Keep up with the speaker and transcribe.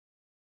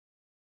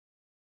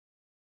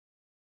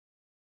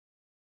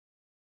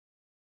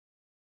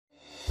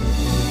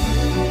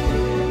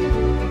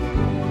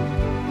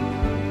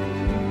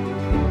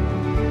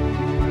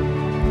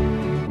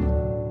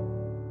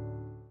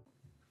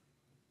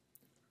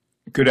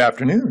Good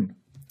afternoon.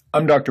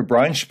 I'm Dr.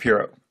 Brian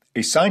Shapiro,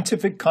 a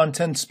scientific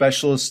content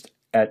specialist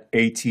at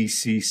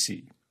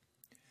ATCC.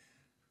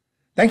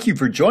 Thank you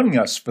for joining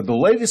us for the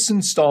latest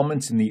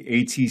installment in the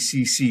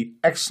ATCC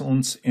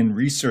Excellence in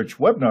Research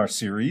webinar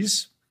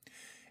series.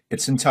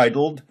 It's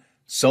entitled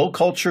Cell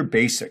Culture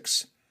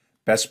Basics,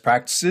 Best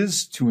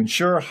Practices to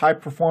Ensure High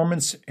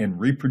Performance and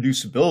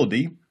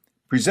Reproducibility,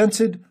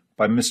 presented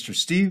by Mr.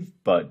 Steve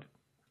Budd.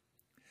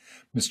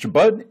 Mr.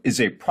 Budd is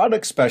a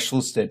product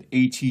specialist at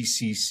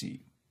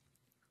ATCC.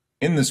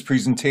 In this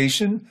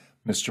presentation,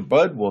 Mr.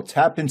 Budd will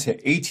tap into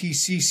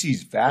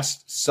ATCC's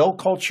vast cell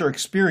culture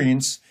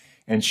experience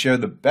and share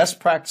the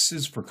best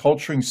practices for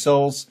culturing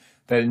cells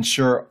that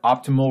ensure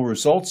optimal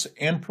results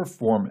and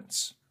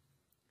performance.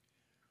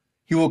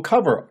 He will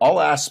cover all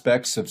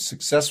aspects of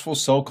successful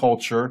cell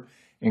culture,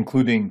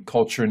 including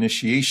culture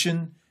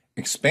initiation,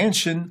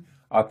 expansion,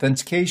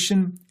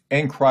 authentication,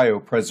 and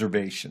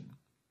cryopreservation.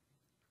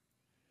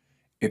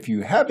 If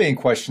you have any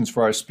questions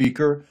for our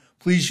speaker,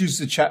 please use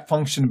the chat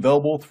function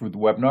available through the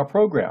webinar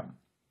program.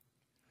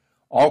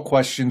 All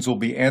questions will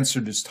be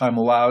answered as time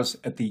allows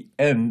at the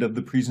end of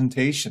the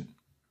presentation.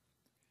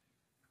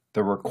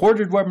 The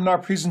recorded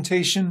webinar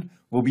presentation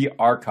will be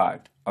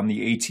archived on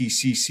the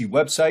ATCC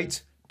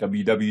website,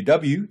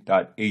 www.atcc.org.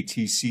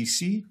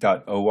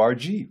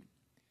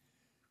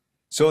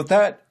 So with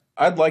that,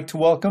 I'd like to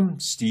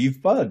welcome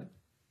Steve Budd.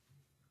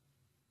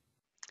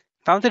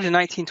 Founded in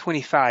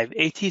 1925,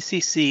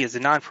 ATCC is a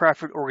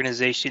nonprofit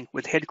organization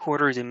with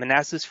headquarters in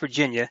Manassas,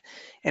 Virginia,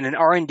 and an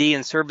R&D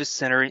and service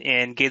center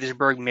in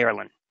Gaithersburg,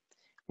 Maryland.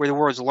 We're the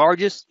world's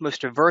largest,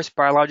 most diverse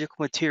biological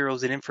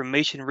materials and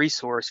information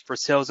resource for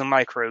cells and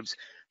microbes,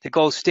 the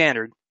gold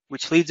standard,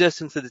 which leads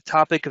us into the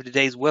topic of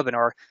today's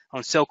webinar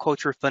on cell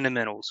culture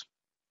fundamentals.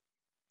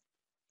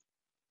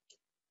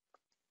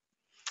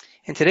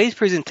 In today's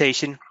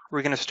presentation,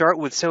 we're going to start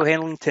with cell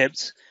handling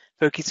tips,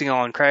 focusing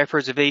on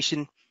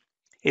cryopreservation,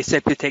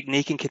 aseptic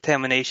technique and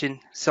contamination,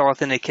 cell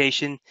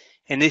authentication,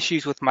 and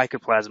issues with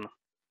mycoplasma.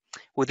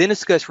 We'll then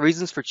discuss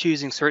reasons for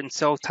choosing certain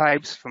cell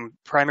types from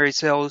primary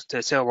cells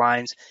to cell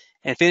lines,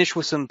 and finish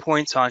with some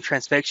points on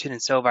transfection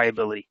and cell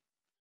viability.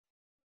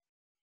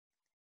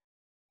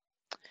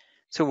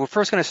 So we're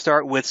first going to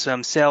start with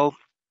some cell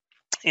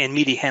and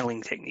media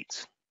handling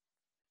techniques.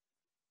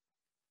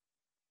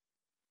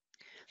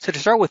 So to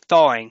start with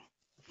thawing,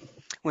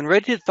 when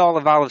ready to thaw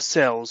a vial of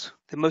cells,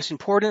 the most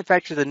important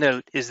factor to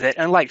note is that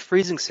unlike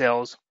freezing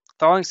cells,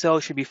 thawing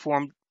cells should be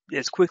formed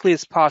as quickly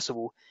as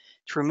possible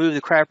to remove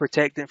the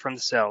cryoprotectant from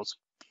the cells.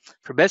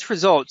 For best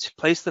results,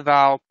 place the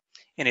vial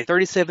in a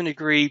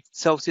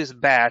 37°C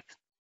bath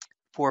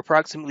for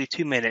approximately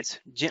 2 minutes,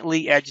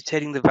 gently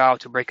agitating the vial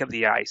to break up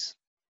the ice.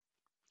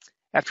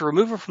 After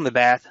removal from the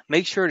bath,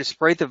 make sure to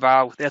spray the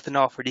vial with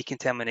ethanol for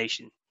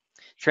decontamination.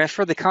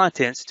 Transfer the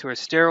contents to a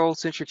sterile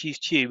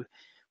centrifuge tube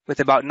with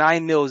about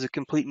 9 mL of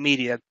complete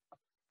media,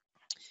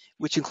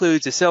 which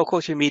includes a cell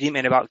culture medium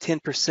and about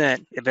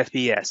 10% of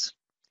FBS.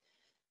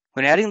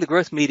 When adding the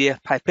growth media,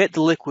 pipette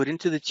the liquid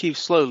into the tube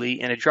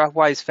slowly in a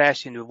dropwise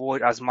fashion to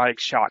avoid osmotic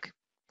shock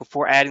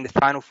before adding the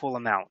final full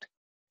amount.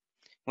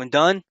 When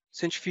done,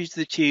 centrifuge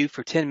the tube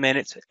for 10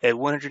 minutes at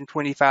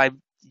 125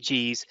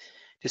 Gs,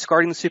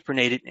 discarding the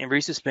supernatant and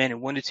resuspend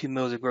in 1 to 2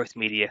 mL of growth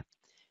media.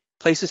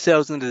 Place the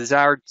cells in the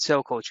desired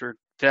cell culture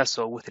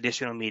vessel with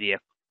additional media.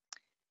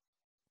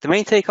 The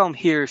main take-home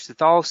here is to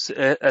thaw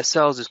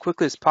cells as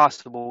quickly as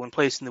possible when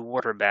placed in the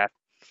water bath.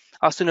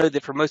 Also note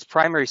that for most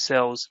primary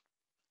cells,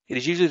 it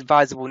is usually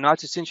advisable not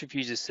to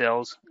centrifuge the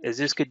cells, as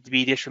this could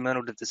be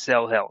detrimental to the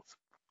cell health.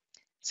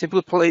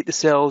 Simply plate the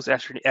cells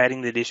after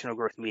adding the additional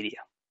growth media.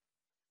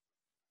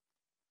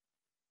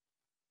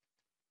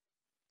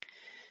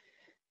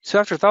 So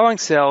after thawing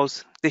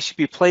cells, they should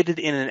be plated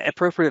in an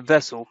appropriate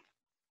vessel,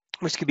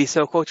 which could be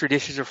cell culture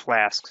dishes or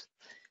flasks.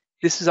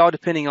 This is all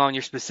depending on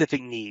your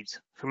specific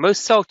needs. For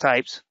most cell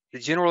types, the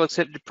general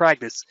accepted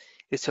practice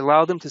is to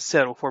allow them to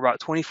settle for about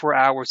 24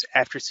 hours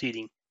after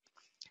seeding.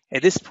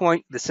 At this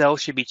point, the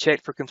cells should be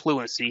checked for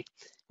confluency,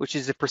 which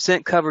is the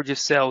percent coverage of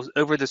cells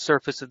over the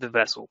surface of the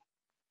vessel.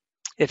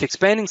 If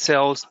expanding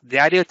cells, the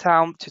ideal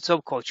time to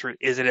cell culture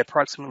is at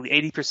approximately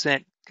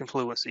 80%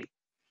 confluency.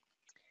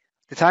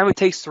 The time it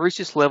takes to reach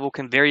this level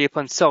can vary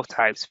upon cell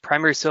types.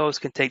 Primary cells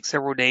can take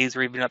several days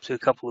or even up to a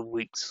couple of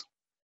weeks.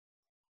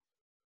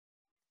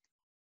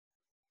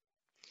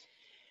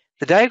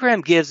 The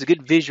diagram gives a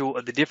good visual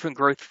of the different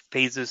growth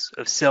phases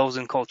of cells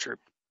in culture.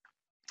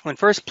 When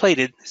first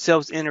plated,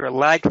 cells enter a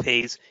lag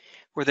phase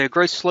where they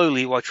grow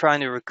slowly while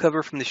trying to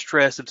recover from the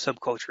stress of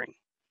subculturing.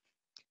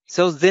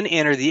 Cells then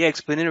enter the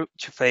exponential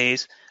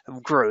phase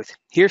of growth.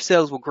 Here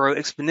cells will grow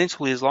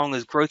exponentially as long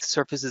as growth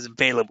surface is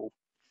available.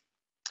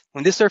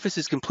 When this surface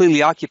is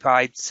completely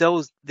occupied,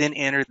 cells then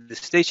enter the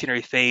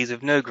stationary phase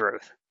of no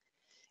growth.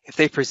 If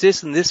they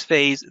persist in this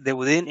phase, they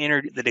will then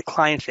enter the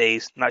decline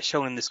phase, not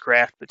shown in this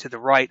graph, but to the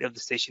right of the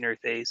stationary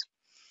phase.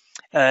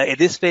 At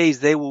this phase,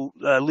 they will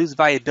lose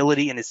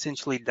viability and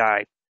essentially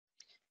die.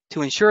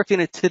 To ensure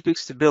phenotypic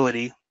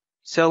stability,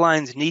 cell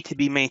lines need to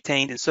be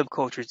maintained in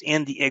subcultures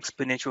in the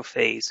exponential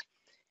phase.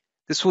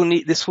 This will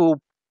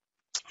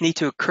need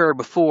to occur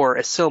before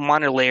a cell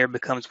monolayer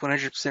becomes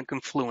 100%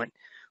 confluent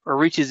or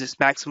reaches its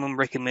maximum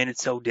recommended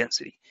cell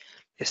density.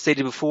 As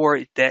stated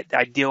before, that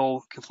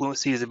ideal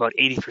confluency is about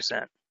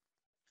 80%.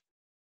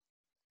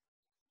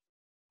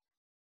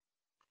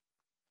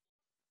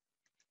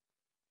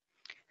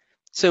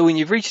 So when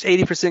you've reached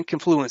 80%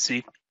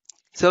 confluency,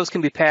 cells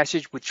can be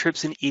passaged with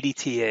trypsin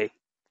EDTA.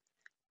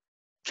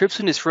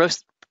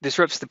 Trypsin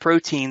disrupts the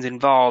proteins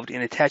involved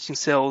in attaching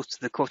cells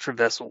to the culture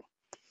vessel.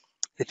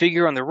 The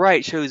figure on the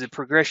right shows a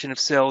progression of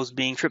cells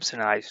being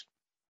trypsinized.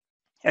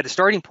 At the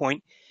starting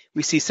point,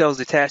 we see cells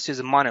attached as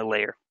a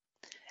monolayer.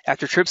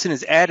 After trypsin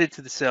is added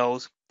to the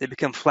cells, they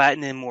become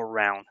flattened and more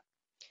round.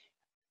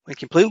 When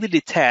completely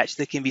detached,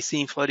 they can be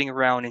seen floating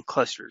around in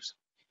clusters.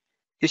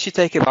 This should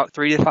take about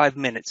 3 to 5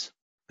 minutes,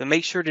 but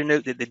make sure to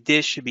note that the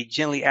dish should be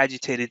gently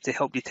agitated to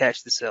help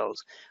detach the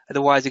cells,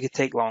 otherwise it could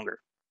take longer.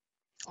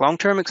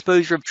 Long-term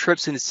exposure of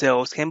trypsin to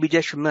cells can be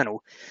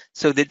detrimental,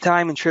 so the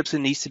time in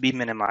trypsin needs to be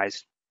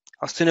minimized.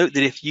 Also note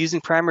that if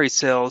using primary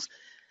cells,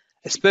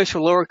 a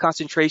special lower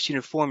concentration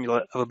of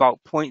formula of about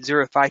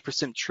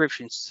 0.05%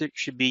 trypsin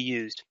should be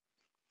used.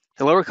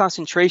 The lower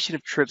concentration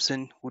of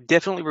trypsin will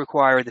definitely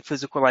require the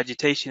physical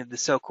agitation of the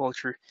cell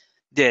culture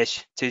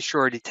dish to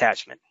ensure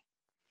detachment.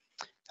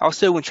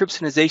 Also, when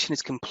trypsinization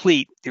is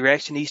complete, the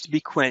reaction needs to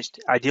be quenched,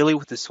 ideally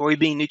with a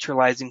soybean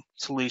neutralizing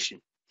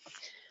solution.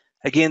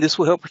 Again, this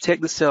will help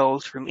protect the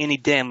cells from any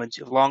damage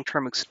of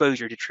long-term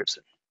exposure to trypsin.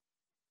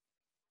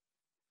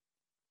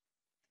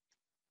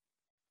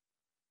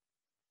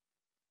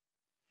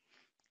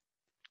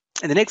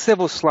 In the next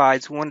several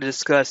slides, we want to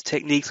discuss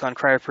techniques on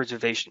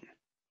cryopreservation.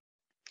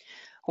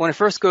 I want to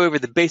first go over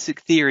the basic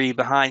theory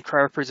behind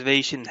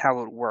cryopreservation and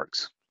how it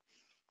works.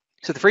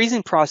 So the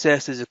freezing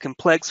process is a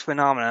complex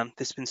phenomenon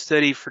that's been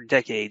studied for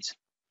decades.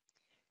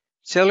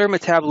 Cellular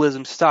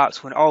metabolism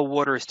stops when all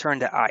water is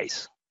turned to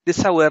ice.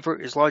 This, however,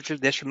 is largely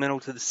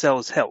detrimental to the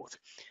cell's health.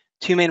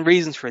 Two main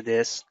reasons for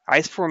this: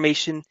 ice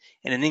formation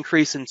and an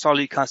increase in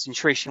solute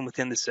concentration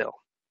within the cell.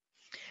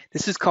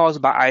 This is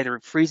caused by either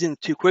freezing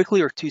too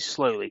quickly or too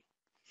slowly.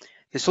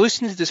 The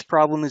solution to this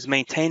problem is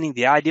maintaining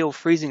the ideal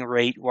freezing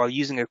rate while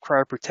using a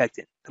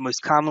cryoprotectant, the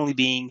most commonly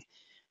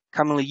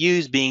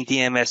used being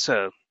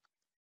DMSO.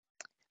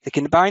 The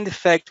combined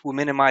effect will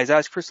minimize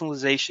ice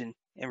crystallization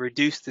and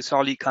reduce the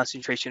solute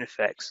concentration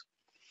effects.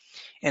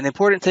 And the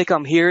important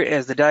take-home here,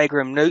 as the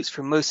diagram notes,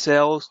 for most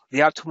cells, the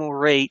optimal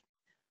rate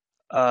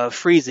of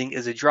freezing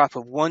is a drop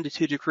of 1 to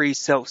 2 degrees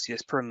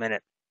Celsius per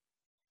minute.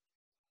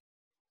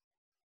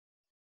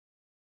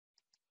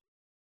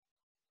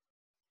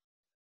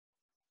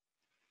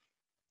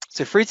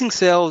 So freezing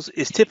cells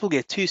is typically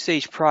a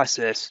two-stage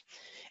process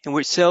in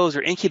which cells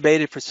are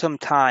incubated for some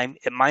time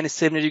at minus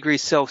 70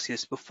 degrees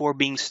Celsius before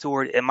being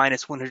stored at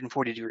minus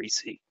 140 degrees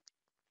C.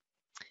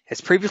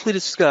 As previously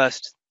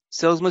discussed,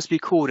 cells must be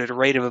cooled at a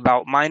rate of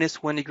about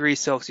minus 1 degree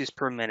Celsius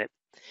per minute.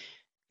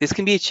 This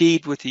can be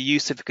achieved with the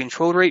use of a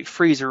controlled rate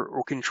freezer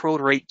or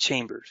controlled rate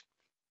chambers.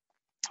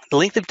 The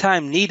length of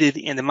time needed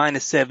in the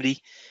minus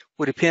 70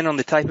 will depend on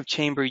the type of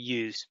chamber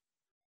used.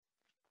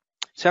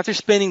 So after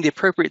spending the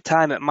appropriate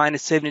time at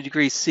minus 70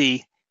 degrees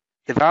C,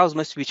 the vials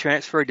must be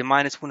transferred to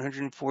minus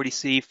 140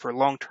 C for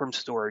long-term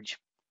storage.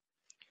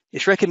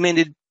 It's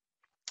recommended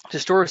to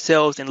store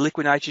cells in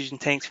liquid nitrogen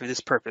tanks for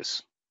this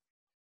purpose.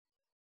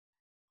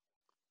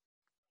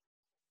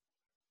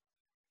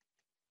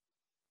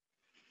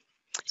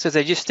 So as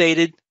I just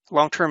stated,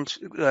 long-term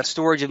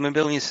storage of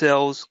mammalian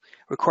cells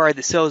require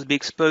that cells be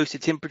exposed to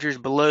temperatures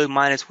below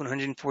minus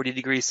 140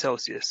 degrees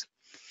Celsius.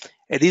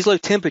 At these low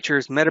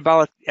temperatures,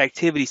 metabolic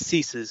activity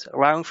ceases,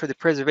 allowing for the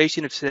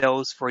preservation of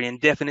cells for an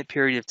indefinite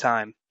period of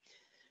time.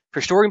 For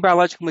storing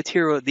biological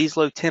material at these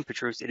low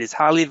temperatures, it is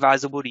highly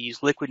advisable to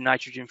use liquid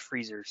nitrogen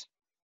freezers.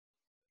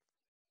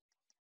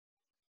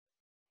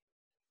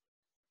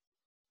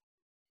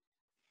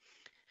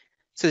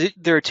 So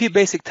there are two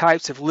basic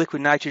types of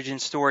liquid nitrogen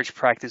storage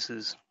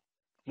practices.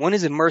 One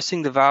is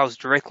immersing the vials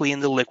directly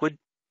in the liquid.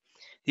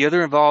 The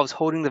other involves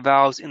holding the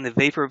vials in the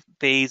vapor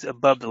phase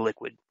above the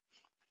liquid.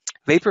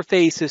 Vapor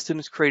phase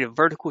systems create a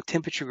vertical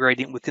temperature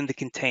gradient within the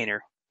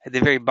container. At the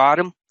very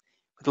bottom,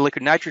 where the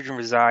liquid nitrogen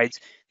resides,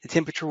 the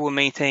temperature will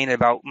maintain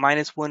about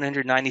minus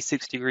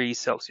 196 degrees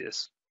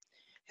Celsius.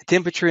 The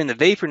temperature in the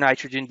vapor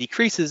nitrogen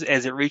decreases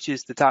as it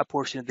reaches the top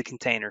portion of the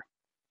container.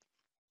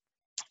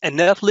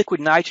 Enough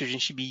liquid nitrogen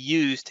should be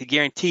used to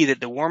guarantee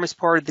that the warmest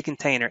part of the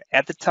container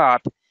at the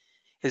top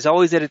is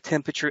always at a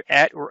temperature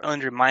at or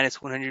under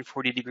minus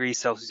 140 degrees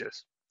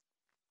Celsius.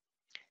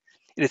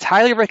 It is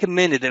highly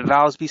recommended that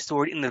vials be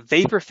stored in the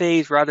vapor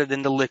phase rather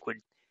than the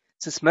liquid.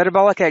 Since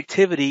metabolic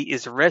activity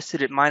is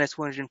arrested at minus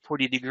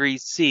 140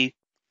 degrees C,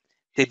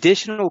 the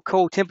additional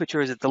cold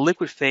temperatures at the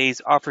liquid phase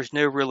offers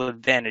no real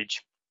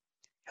advantage.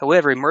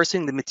 However,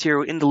 immersing the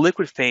material in the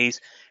liquid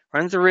phase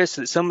runs the risk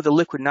that some of the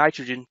liquid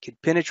nitrogen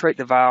could penetrate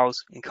the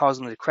vials and cause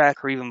them to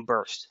crack or even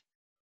burst.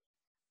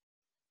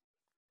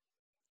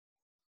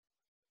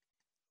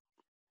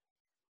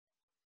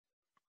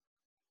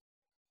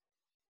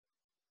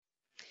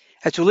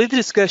 As we leave the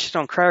discussion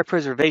on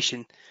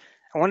cryopreservation,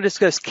 I want to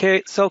discuss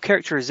cell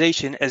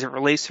characterization as it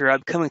relates to our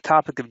upcoming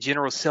topic of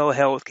general cell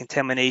health,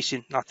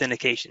 contamination, and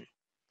authentication.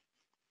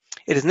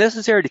 It is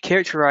necessary to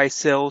characterize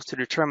cells to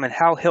determine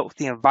how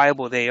healthy and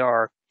viable they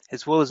are,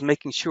 as well as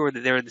making sure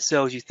that they are the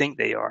cells you think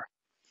they are.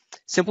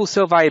 Simple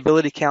cell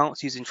viability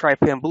counts using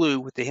trypan blue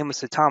with the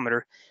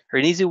hemocytometer are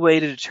an easy way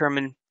to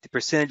determine the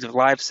percentage of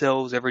live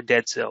cells over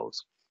dead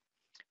cells.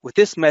 With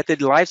this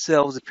method, live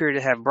cells appear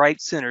to have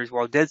bright centers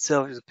while dead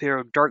cells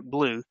appear dark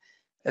blue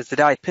as the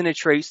dye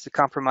penetrates the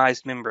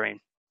compromised membrane.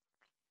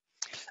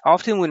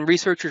 Often when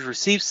researchers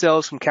receive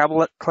cells from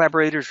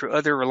collaborators or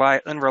other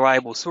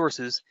unreliable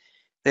sources,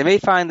 they may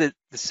find that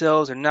the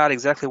cells are not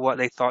exactly what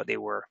they thought they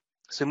were.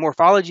 So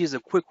morphology is a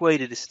quick way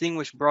to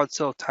distinguish broad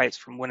cell types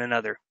from one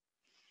another.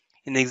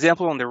 In the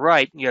example on the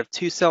right, you have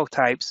two cell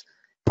types,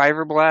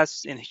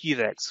 fibroblasts and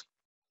HUVECs.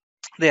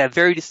 They have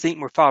very distinct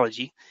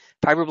morphology.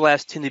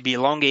 Fibroblasts tend to be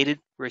elongated,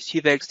 whereas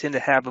HUVECs tend to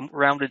have a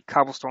rounded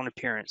cobblestone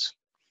appearance.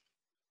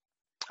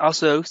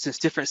 Also, since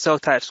different cell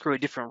types grow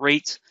at different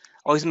rates,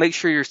 always make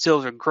sure your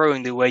cells are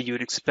growing the way you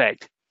would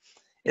expect.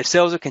 If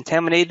cells are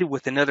contaminated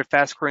with another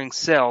fast-growing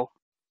cell,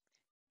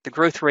 the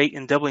growth rate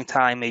and doubling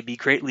time may be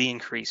greatly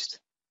increased.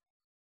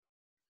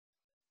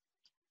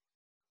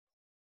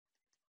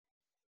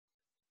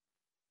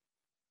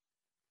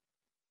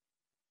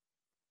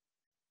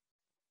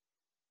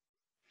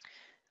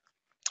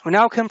 We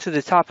now come to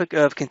the topic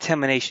of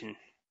contamination.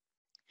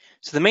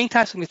 So the main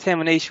types of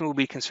contamination we'll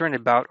be concerned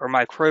about are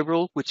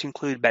microbial, which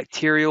include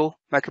bacterial,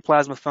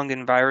 mycoplasma, fungi,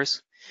 and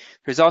virus.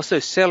 There's also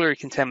cellular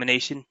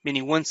contamination,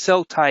 meaning one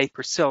cell type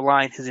or cell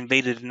line has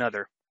invaded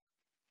another.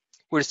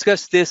 We'll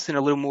discuss this in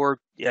a little more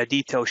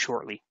detail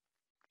shortly.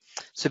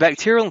 So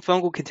bacterial and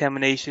fungal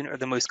contamination are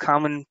the most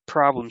common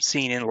problems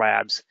seen in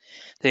labs.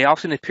 They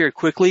often appear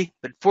quickly,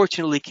 but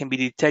fortunately can be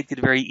detected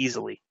very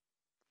easily.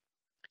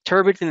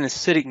 Turbid and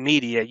acidic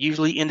media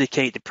usually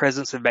indicate the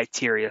presence of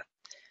bacteria.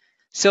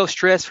 Cell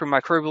stress from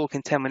microbial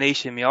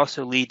contamination may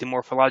also lead to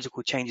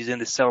morphological changes in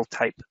the cell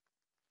type.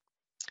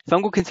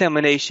 Fungal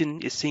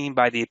contamination is seen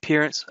by the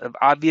appearance of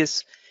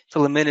obvious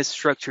filamentous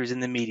structures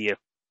in the media.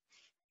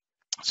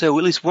 So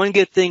at least one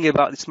good thing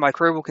about this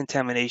microbial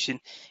contamination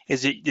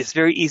is that it's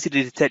very easy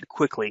to detect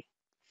quickly.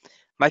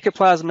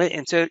 Mycoplasma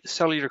and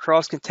cellular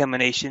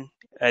cross-contamination,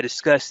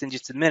 discussed in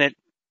just a minute,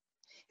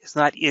 is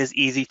not as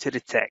easy to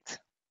detect.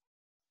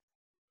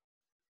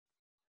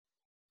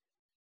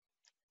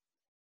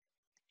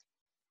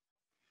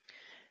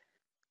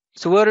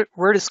 So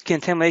where does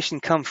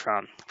contamination come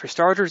from? For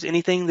starters,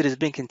 anything that has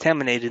been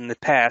contaminated in the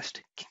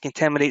past can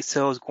contaminate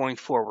cells going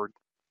forward.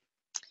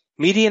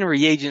 Media and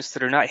reagents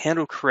that are not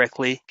handled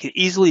correctly can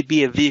easily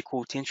be a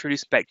vehicle to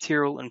introduce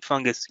bacterial and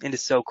fungus into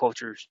cell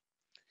cultures.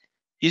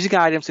 Using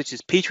items such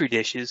as petri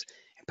dishes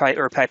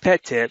or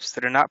pipette tips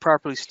that are not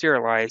properly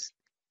sterilized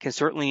can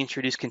certainly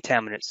introduce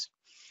contaminants.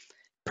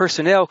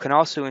 Personnel can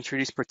also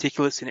introduce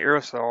particulates and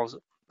aerosols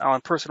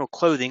on personal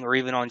clothing or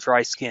even on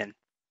dry skin.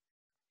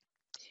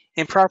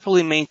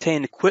 Improperly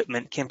maintained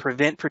equipment can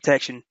prevent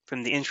protection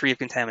from the entry of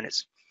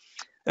contaminants.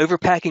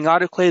 Overpacking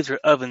autoclaves or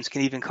ovens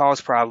can even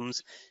cause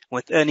problems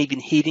with uneven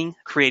heating,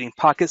 creating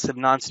pockets of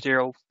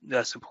non-sterile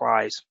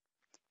supplies.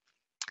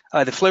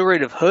 The flow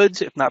rate of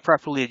hoods, if not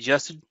properly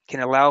adjusted, can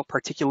allow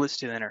particulates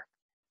to enter.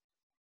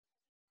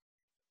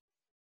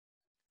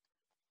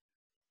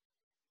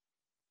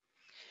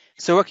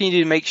 So what can you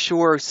do to make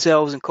sure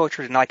cells and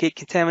cultures do not get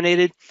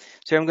contaminated?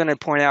 So I'm going to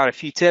point out a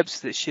few tips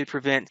that should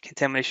prevent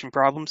contamination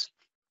problems.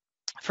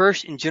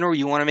 First, in general,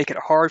 you want to make it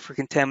hard for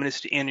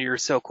contaminants to enter your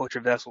cell culture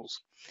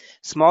vessels.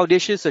 Small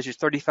dishes, such as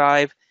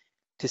 35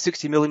 to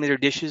 60 millimeter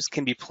dishes,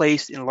 can be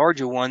placed in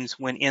larger ones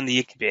when in the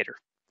incubator.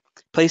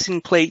 Placing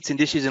plates and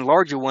dishes in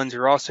larger ones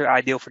are also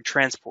ideal for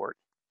transport.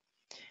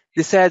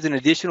 This adds an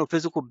additional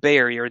physical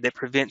barrier that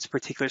prevents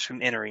particulates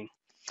from entering.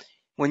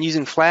 When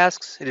using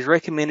flasks, it is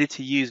recommended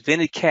to use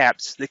vented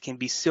caps that can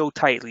be sealed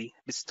tightly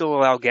but still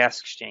allow gas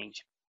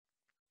exchange.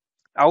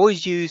 I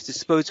always use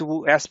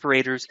disposable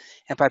aspirators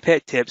and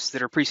pipette tips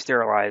that are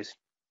pre-sterilized.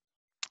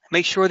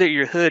 Make sure that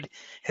your hood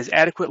has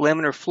adequate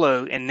laminar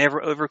flow and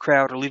never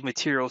overcrowd or leave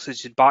materials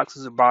such as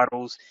boxes or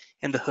bottles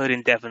in the hood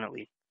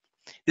indefinitely.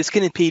 This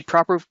can impede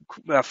proper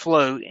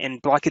flow and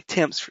block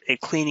attempts at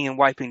cleaning and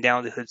wiping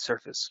down the hood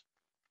surface.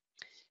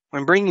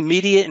 When bringing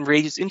media and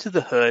reagents into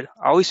the hood,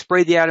 I always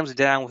spray the items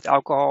down with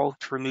alcohol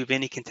to remove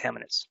any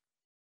contaminants.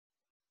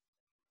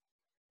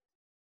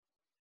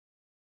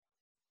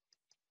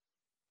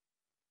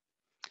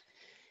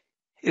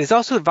 It is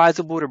also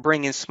advisable to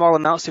bring in small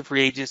amounts of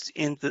reagents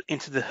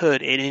into the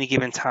hood at any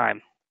given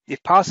time.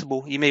 If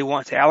possible, you may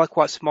want to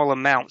aliquot small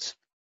amounts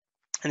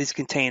in these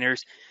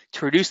containers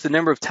to reduce the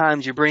number of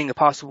times you bring a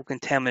possible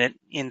contaminant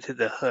into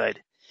the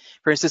hood.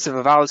 For instance, if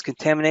a vial is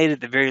contaminated,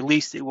 at the very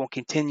least, it won't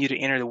continue to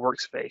enter the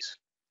workspace.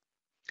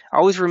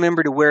 Always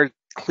remember to wear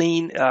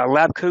clean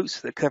lab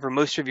coats that cover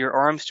most of your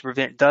arms to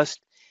prevent dust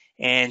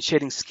and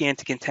shedding skin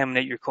to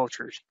contaminate your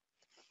cultures.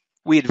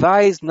 We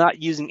advise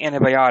not using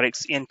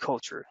antibiotics in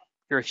culture.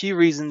 There are a few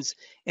reasons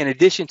in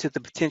addition to the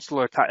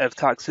potential of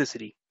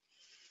toxicity.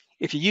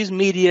 If you use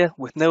media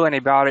with no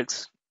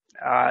antibiotics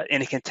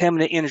and a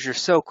contaminant enters your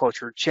cell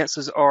culture,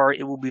 chances are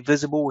it will be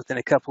visible within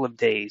a couple of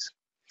days.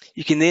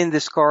 You can then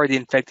discard the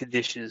infected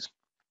dishes.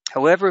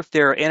 However, if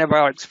there are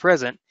antibiotics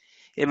present,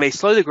 it may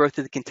slow the growth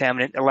of the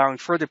contaminant, allowing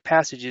further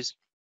passages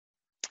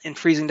and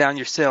freezing down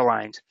your cell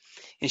lines.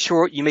 In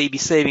short, you may be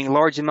saving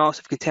large amounts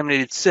of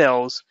contaminated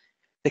cells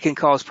that can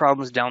cause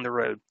problems down the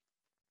road.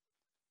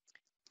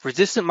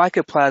 Resistant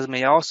mycoplasma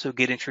may also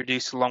get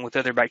introduced along with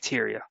other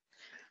bacteria.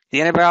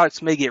 The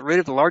antibiotics may get rid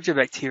of the larger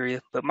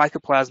bacteria, but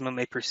mycoplasma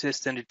may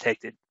persist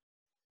undetected.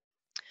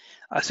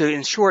 So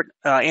in short,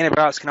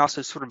 antibiotics can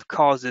also sort of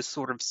cause this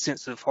sort of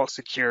sense of false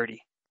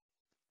security.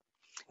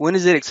 When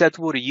is it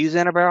acceptable to use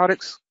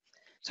antibiotics?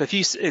 So a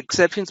few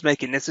exceptions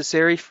make it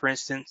necessary. For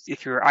instance,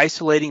 if you're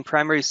isolating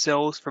primary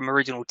cells from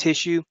original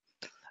tissue,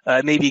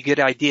 it may be a good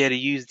idea to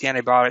use the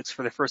antibiotics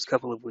for the first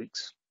couple of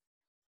weeks.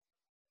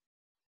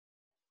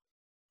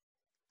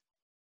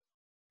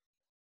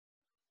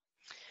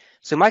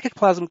 So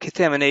mycoplasma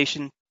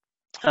contamination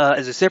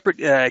is a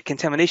separate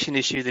contamination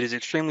issue that is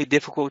extremely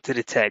difficult to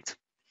detect.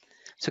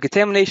 So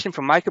contamination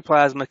from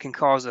mycoplasma can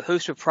cause a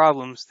host of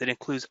problems that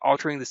includes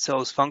altering the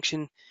cell's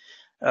function,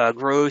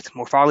 growth,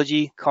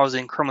 morphology,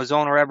 causing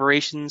chromosomal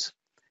aberrations,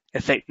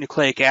 affect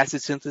nucleic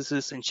acid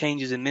synthesis, and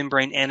changes in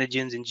membrane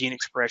antigens and gene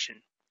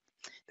expression.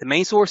 The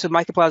main source of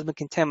mycoplasma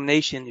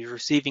contamination is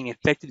receiving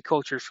infected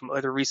cultures from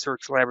other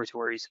research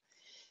laboratories.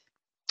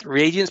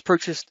 Reagents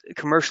purchased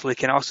commercially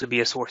can also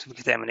be a source of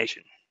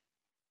contamination.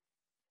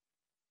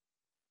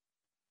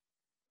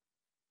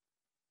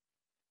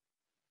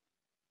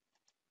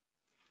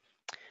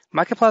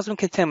 Mycoplasma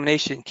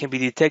contamination can be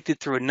detected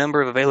through a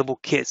number of available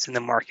kits in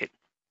the market.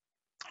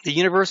 The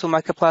Universal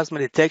Mycoplasma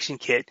Detection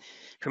Kit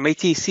from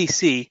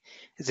ATCC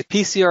is a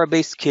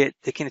PCR-based kit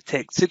that can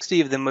detect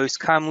 60 of the most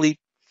commonly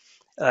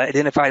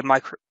identified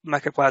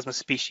mycoplasma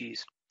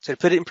species. So to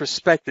put it in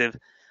perspective,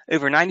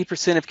 over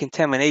 90% of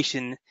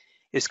contamination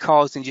is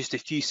caused in just a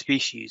few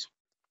species.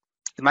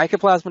 The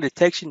Mycoplasma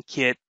Detection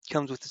Kit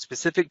comes with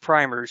specific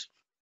primers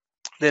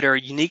that are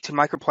unique to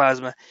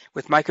mycoplasma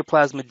with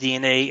mycoplasma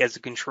DNA as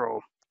a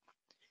control.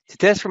 To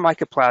test for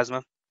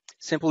mycoplasma,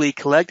 simply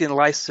collect and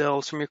lyse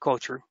cells from your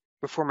culture,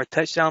 perform a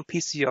touchdown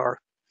PCR,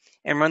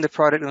 and run the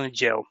product on a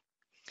gel.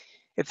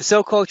 If the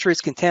cell culture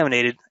is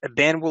contaminated, a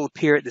band will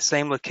appear at the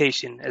same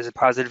location as a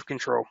positive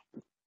control.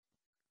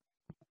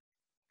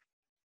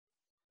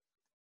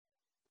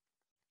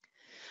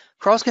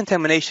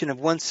 Cross-contamination of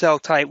one cell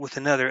type with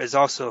another is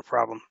also a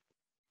problem.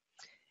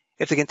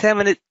 If the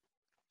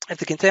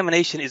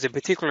contamination is a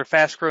particular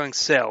fast-growing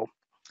cell,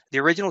 the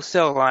original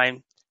cell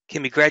line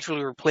can be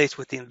gradually replaced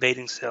with the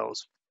invading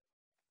cells.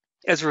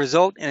 As a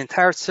result, an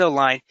entire cell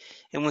line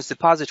in one's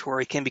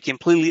depository can be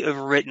completely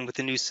overwritten with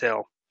a new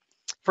cell.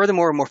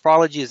 Furthermore,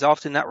 morphology is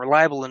often not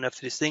reliable enough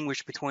to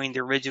distinguish between the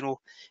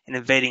original and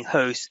invading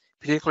hosts,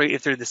 particularly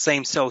if they're the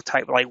same cell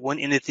type, like one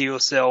endothelial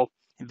cell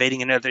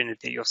invading another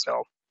endothelial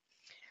cell.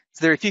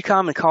 So there are a few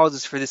common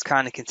causes for this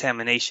kind of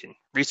contamination.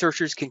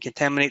 Researchers can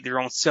contaminate their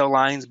own cell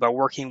lines by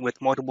working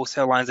with multiple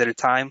cell lines at a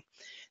time.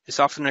 This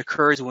often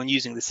occurs when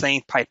using the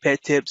same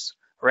pipette tips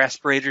or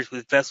aspirators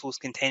with vessels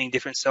containing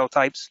different cell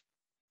types.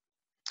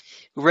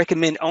 We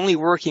recommend only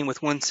working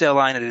with one cell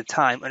line at a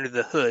time under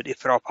the hood,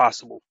 if at all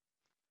possible.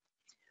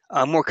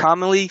 More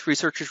commonly,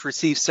 researchers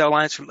receive cell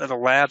lines from other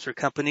labs or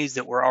companies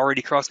that were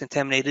already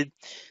cross-contaminated,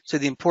 so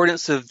the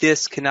importance of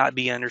this cannot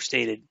be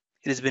understated.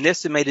 It has been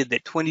estimated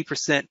that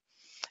 20%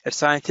 of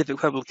scientific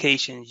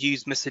publications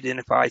use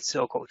misidentified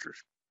cell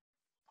cultures.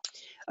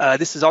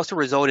 This has also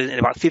resulted in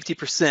about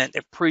 50%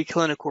 of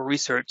preclinical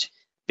research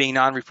being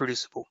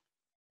non-reproducible.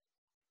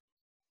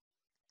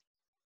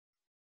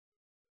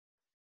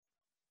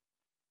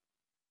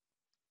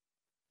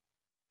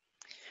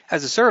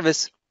 As a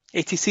service,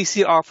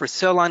 ATCC offers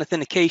cell line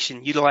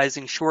authentication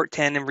utilizing short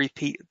tandem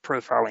repeat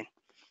profiling.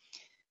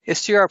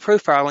 STR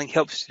profiling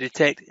helps to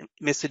detect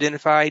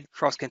misidentified,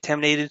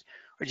 cross-contaminated,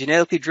 or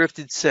genetically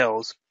drifted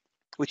cells,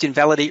 which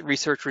invalidate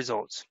research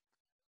results.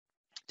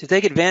 To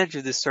take advantage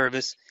of this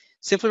service,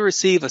 simply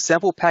receive a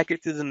sample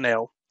packet through the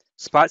mail,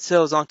 spot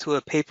cells onto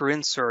a paper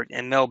insert,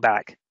 and mail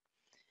back.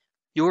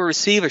 You will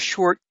receive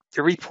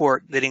a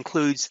report that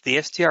includes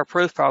the STR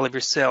profile of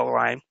your cell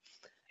line,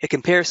 a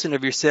comparison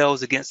of your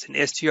cells against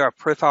an STR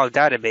profile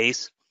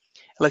database,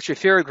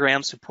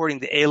 electropherogram supporting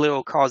the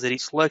allele cause at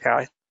each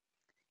loci,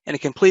 and a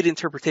complete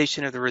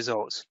interpretation of the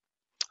results.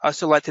 I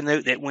also like to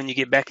note that when you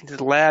get back into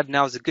the lab,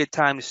 now is a good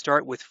time to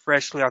start with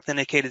freshly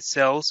authenticated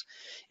cells,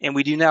 and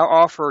we do now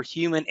offer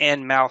human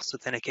and mouse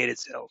authenticated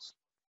cells.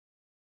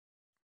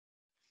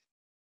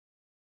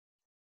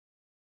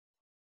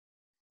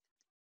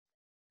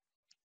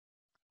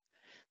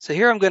 So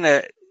here I'm going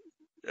to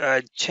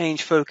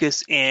change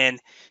focus and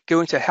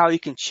go into how you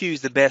can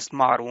choose the best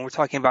model when we're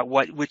talking about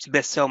which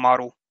best cell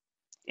model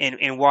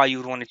and why you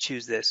would want to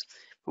choose this.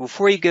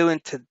 Before you go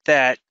into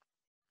that,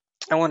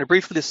 I want to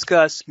briefly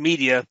discuss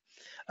media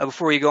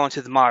before we go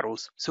into the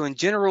models. So in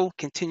general,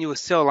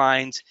 continuous cell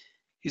lines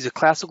use a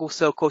classical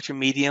cell culture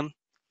medium,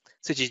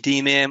 such as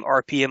DMM,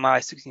 RPMI,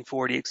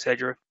 1640,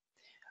 etc.,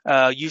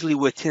 usually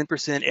with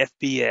 10%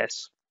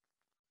 FBS.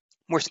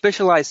 More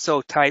specialized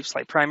cell types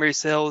like primary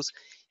cells,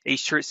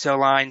 H-church cell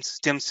lines,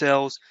 stem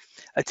cells,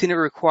 tend to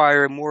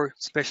require more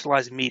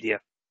specialized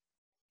media.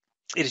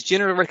 It is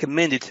generally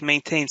recommended to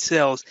maintain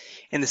cells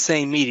in the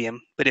same medium,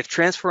 but if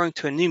transferring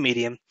to a new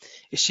medium,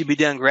 it should be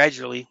done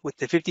gradually with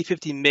the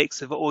 50-50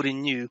 mix of old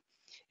and new,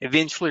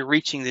 eventually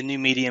reaching the new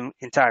medium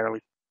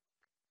entirely.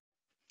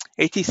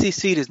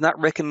 ATCC does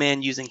not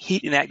recommend using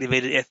heat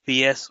inactivated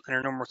FBS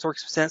under normal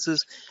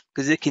circumstances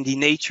because it can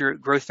denature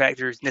growth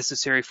factors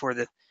necessary for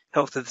the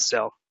health of the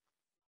cell.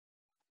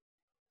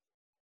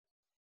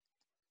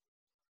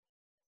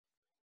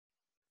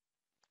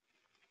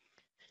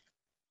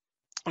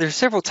 There are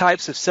several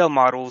types of cell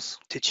models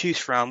to choose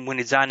from when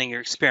designing your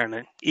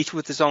experiment, each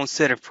with its own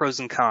set of pros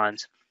and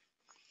cons.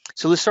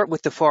 So let's start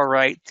with the far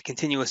right, the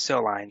continuous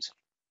cell lines.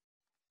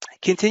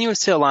 Continuous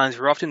cell lines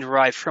are often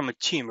derived from a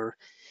tumor.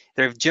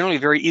 They're generally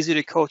very easy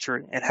to culture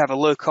and have a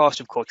low cost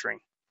of culturing.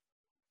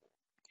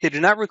 They do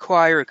not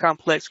require a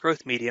complex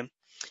growth medium,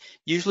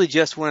 usually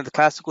just one of the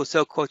classical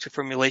cell culture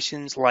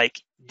formulations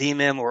like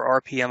DMM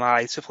or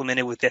RPMI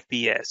supplemented with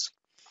FBS.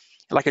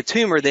 Like a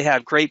tumor, they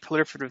have great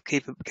proliferative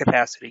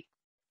capacity.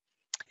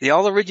 They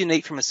all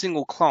originate from a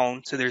single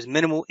clone, so there's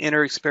minimal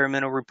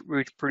inter-experimental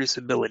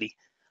reproducibility.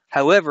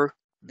 However,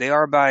 they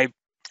are by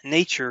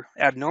nature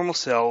abnormal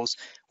cells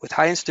with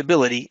high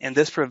instability and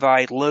thus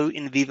provide low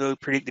in vivo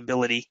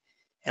predictability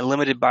and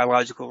limited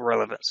biological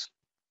relevance.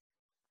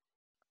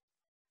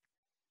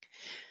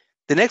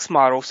 The next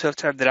model, cell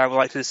type that I would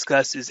like to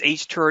discuss is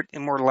H-church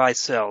immortalized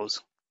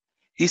cells.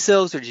 These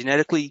cells are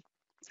genetically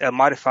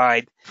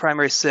modified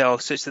primary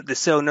cells such that the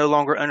cell no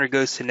longer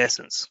undergoes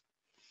senescence.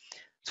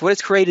 So what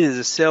it's created is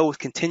a cell with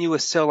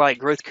continuous cell-like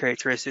growth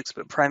characteristics,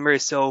 but primary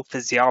cell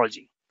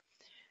physiology.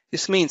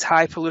 This means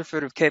high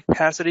proliferative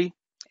capacity,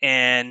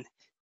 and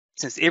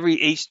since every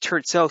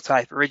H-church cell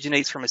type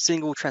originates from a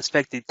single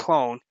transfected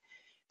clone,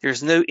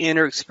 there's no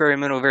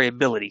inter-experimental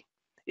variability.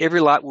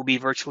 Every lot will be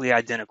virtually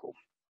identical.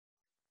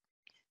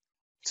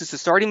 Since the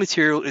starting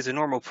material is a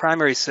normal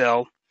primary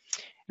cell,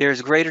 there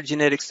is greater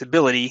genetic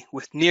stability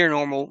with near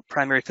normal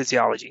primary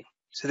physiology,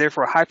 so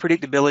therefore high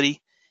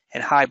predictability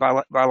and high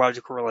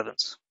biological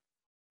relevance.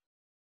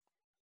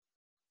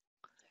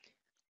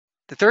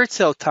 The third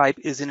cell type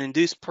is an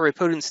induced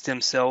pluripotent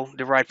stem cell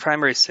derived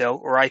primary cell,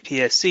 or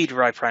iPSC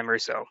derived primary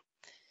cell.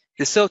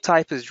 This cell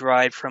type is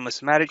derived from a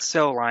somatic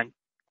cell line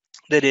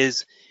that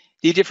is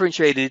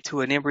dedifferentiated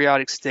to an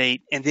embryonic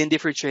state and then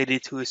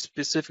differentiated to a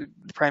specific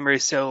primary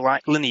cell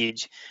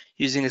lineage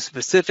using a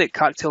specific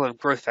cocktail of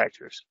growth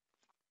factors.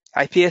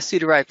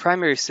 iPSC-derived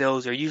primary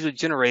cells are usually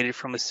generated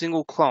from a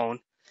single clone,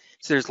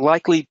 so there's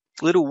likely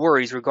little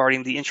worries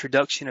regarding the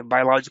introduction of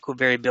biological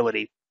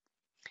variability.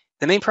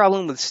 The main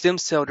problem with stem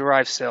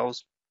cell-derived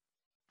cells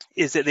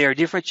is that they are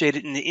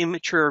differentiated in the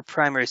immature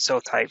primary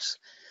cell types,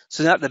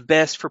 so not the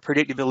best for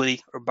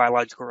predictability or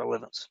biological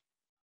relevance.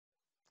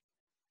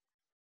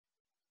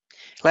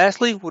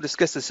 Lastly, we'll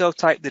discuss the cell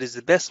type that is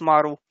the best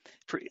model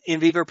for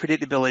in vivo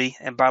predictability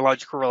and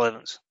biological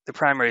relevance, the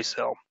primary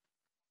cell.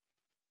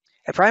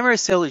 A primary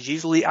cell is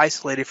usually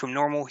isolated from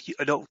normal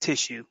adult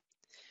tissue,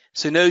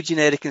 so no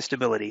genetic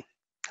instability.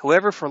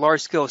 However, for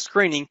large-scale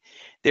screening,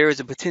 there is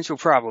a potential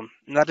problem,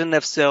 not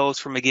enough cells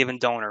from a given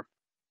donor.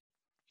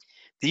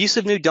 The use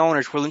of new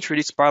donors will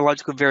introduce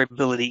biological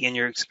variability in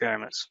your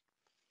experiments.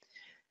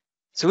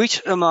 So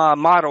each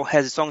model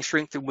has its own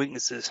strengths and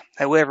weaknesses.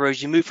 However,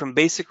 as you move from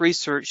basic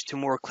research to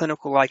more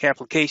clinical-like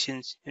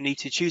applications, you need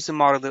to choose the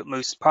model that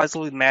most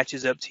positively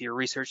matches up to your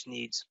research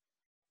needs.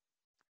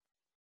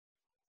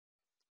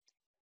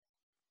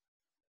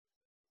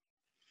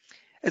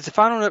 As a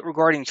final note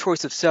regarding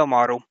choice of cell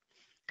model,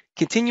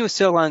 continuous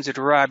cell lines are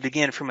derived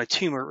again from a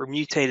tumor or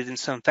mutated in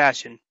some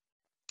fashion,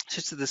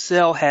 such that the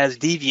cell has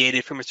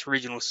deviated from its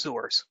original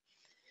source.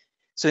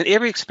 So in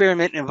every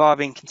experiment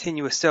involving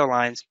continuous cell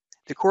lines,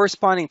 the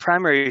corresponding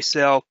primary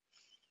cell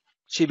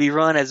should be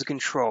run as a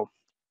control.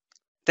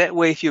 That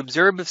way, if you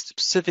observe a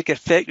specific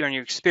effect on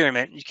your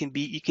experiment, you can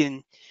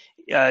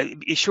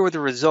be sure the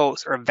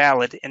results are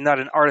valid and not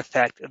an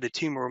artifact of the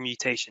tumor or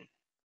mutation.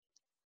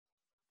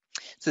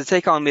 So the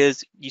take home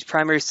is use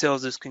primary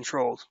cells as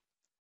controls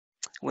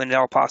when at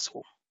all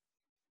possible.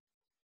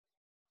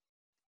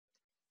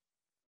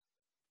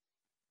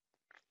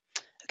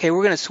 Okay,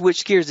 we're going to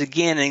switch gears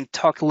again and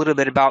talk a little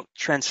bit about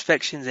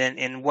transfections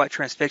and what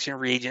transfection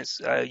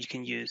reagents you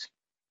can use.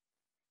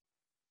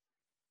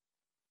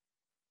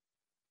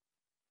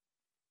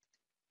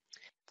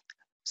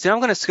 So now I'm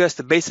going to discuss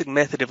the basic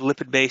method of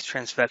lipid-based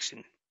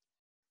transfection.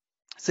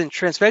 Since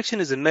transfection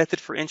is a method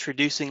for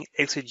introducing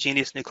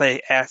exogenous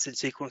nucleic acid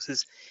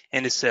sequences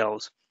into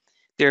cells,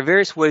 there are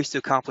various ways to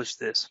accomplish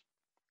this.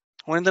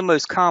 One of the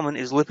most common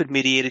is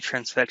lipid-mediated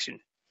transfection.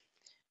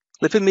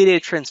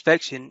 Lipid-mediated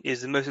transfection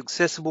is the most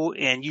accessible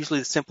and usually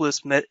the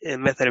simplest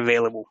method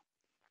available.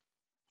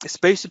 It's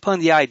based upon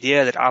the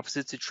idea that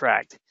opposites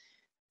attract.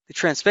 The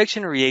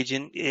transfection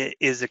reagent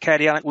is a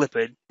cationic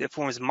lipid that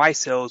forms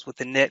micelles with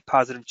a net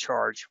positive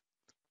charge.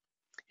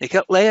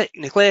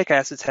 Nucleic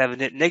acids have a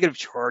net negative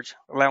charge,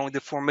 allowing the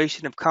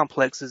formation of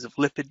complexes of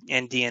lipid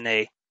and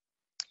DNA.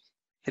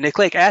 The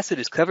nucleic acid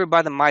is covered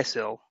by the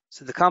micelle,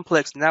 so the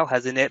complex now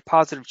has a net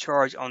positive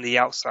charge on the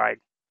outside.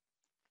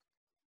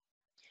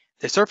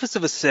 The surface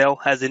of a cell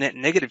has a net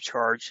negative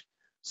charge,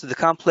 so the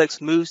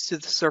complex moves to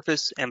the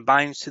surface and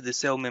binds to the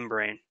cell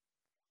membrane.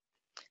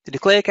 The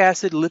nucleic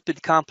acid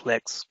lipid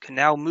complex can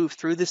now move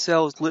through the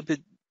cell's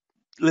lipid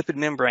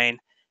membrane,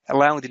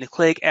 allowing the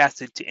nucleic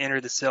acid to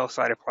enter the cell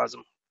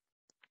cytoplasm.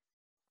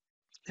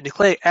 The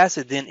nucleic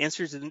acid then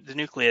enters the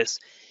nucleus,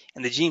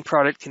 and the gene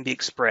product can be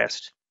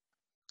expressed.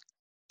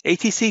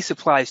 ATC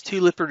supplies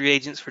two lipid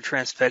reagents for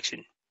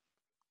transfection,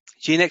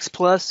 GeneX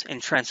Plus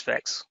and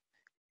Transfex.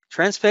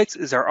 Transfex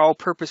is our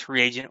all-purpose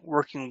reagent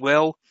working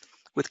well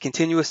with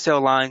continuous cell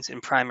lines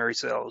in primary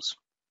cells.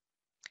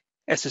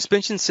 As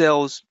suspension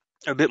cells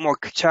are a bit more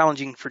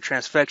challenging for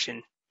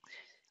transfection,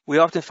 we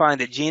often find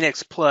that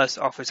GeneX Plus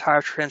offers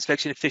higher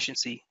transfection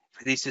efficiency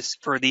for these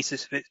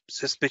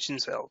suspension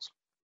cells.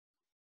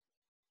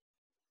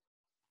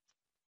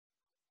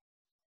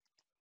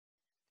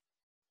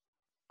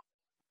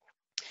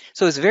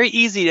 So it's very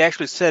easy to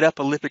actually set up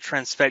a lipid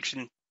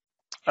transfection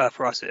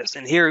process.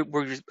 And here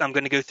I'm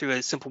going to go through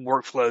a simple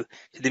workflow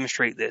to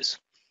demonstrate this.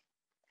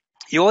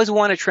 You always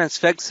want to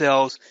transfect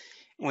cells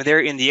when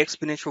they're in the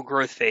exponential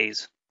growth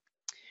phase.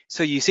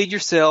 So you seed your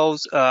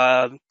cells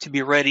to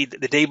be ready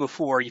the day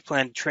before you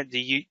plan to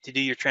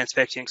do your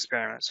transfection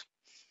experiments.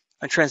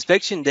 On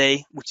transfection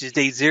day, which is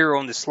day 0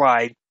 on the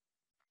slide,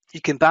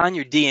 you combine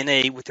your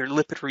DNA with your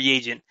lipid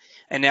reagent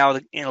and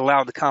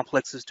allow the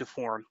complexes to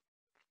form.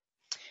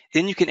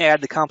 Then you can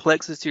add the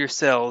complexes to your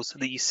cells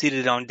that you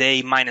seeded on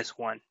day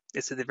 -1.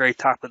 It's at the very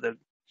top of the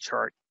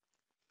chart.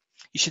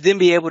 You should then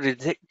be able to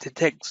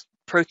detect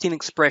protein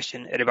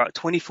expression at about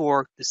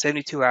 24 to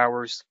 72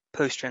 hours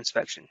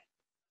post-transfection.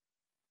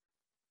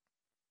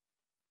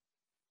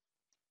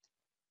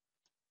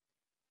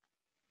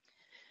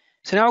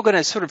 So now we're going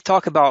to sort of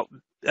talk about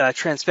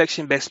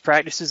transfection best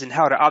practices and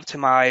how to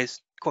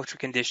optimize culture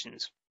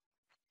conditions.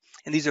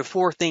 And these are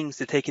 4 things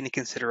to take into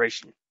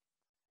consideration.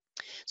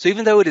 So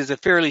even though it is a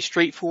fairly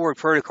straightforward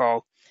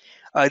protocol,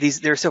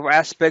 there are several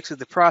aspects of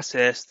the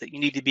process that you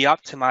need to be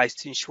optimized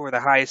to ensure the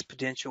highest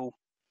potential,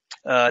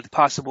 the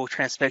possible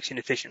transfection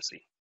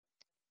efficiency.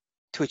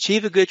 To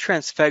achieve a good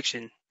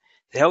transfection,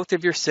 the health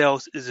of your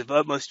cells is of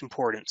utmost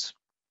importance.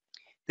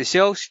 The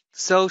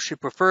cells should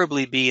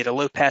preferably be at a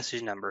low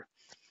passage number.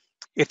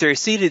 If they're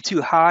seeded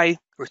too high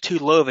or too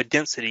low of a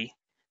density,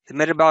 the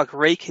metabolic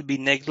rate could be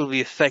negatively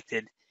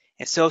affected,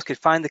 and cells could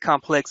find the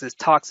complex as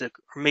toxic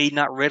or may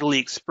not readily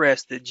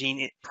express the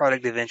gene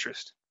product of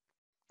interest.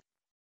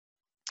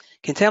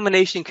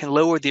 Contamination can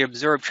lower the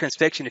observed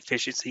transfection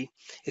efficiency,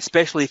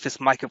 especially if it's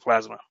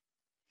mycoplasma.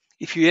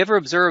 If you ever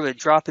observe a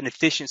drop in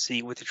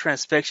efficiency with the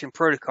transfection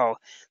protocol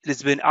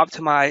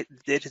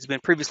that has been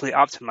previously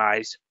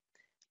optimized,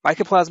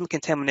 mycoplasma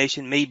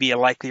contamination may be a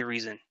likely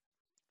reason.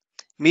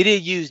 Media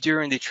used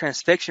during the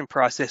transfection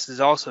process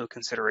is also a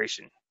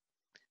consideration.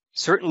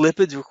 Certain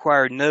lipids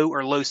require no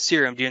or low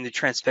serum during the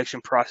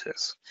transfection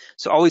process,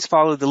 so always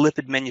follow the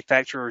lipid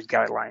manufacturer's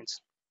guidelines.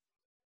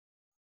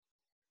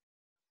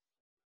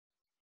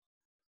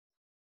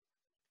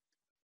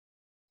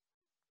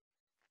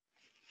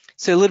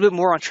 So a little bit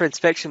more on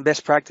transfection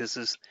best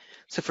practices.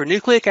 So for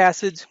nucleic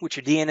acids, which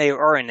are DNA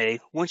or RNA,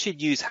 one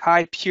should use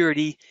high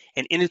purity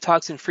and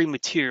endotoxin-free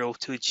material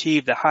to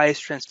achieve the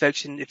highest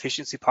transfection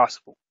efficiency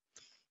possible.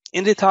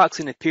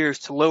 Endotoxin appears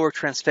to lower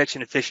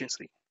transfection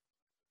efficiency.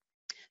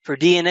 For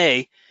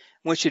DNA,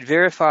 one should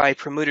verify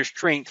promoter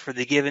strength for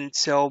the given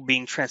cell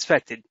being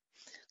transfected.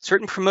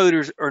 Certain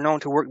promoters are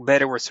known to work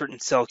better with certain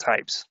cell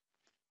types.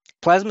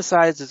 Plasma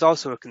size is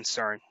also a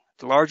concern.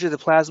 The larger the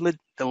plasmid,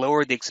 the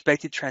lower the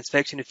expected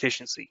transfection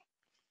efficiency.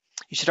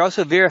 You should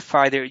also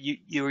verify that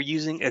you are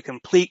using a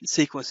complete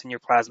sequence in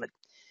your plasmid.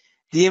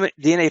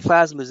 DNA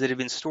plasmids that have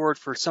been stored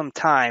for some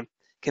time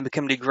can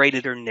become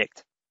degraded or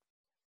nicked.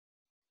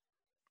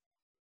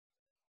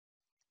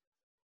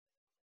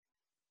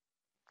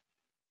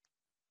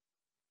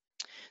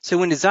 So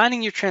when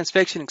designing your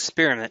transfection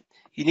experiment,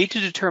 you need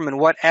to determine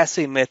what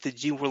assay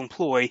methods you will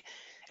employ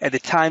at the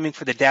timing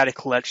for the data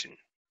collection.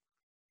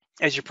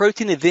 As your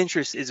protein of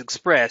interest is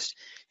expressed,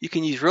 you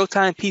can use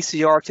real-time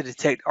PCR to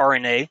detect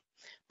RNA,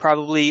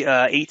 probably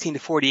 18 to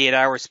 48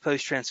 hours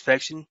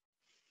post-transfection.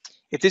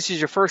 If this is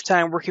your first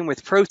time working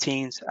with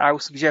proteins, I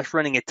would suggest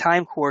running a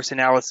time course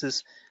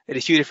analysis at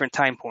a few different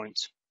time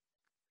points.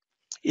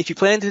 If you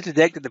plan to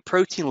detect at the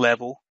protein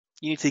level,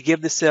 you need to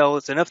give the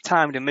cells enough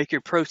time to make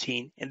your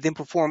protein and then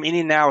perform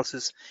any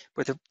analysis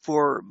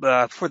before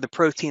the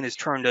protein is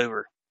turned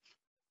over.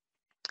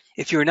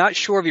 If you're not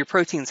sure of your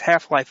protein's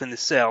half-life in the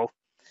cell,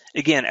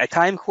 again, a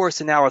time course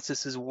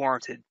analysis is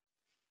warranted.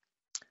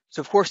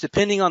 So of course,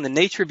 depending on the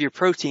nature of your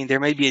protein, there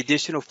may be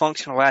additional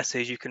functional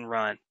assays you can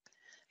run.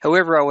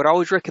 However, I would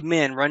always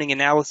recommend running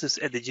analysis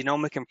at the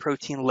genomic and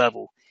protein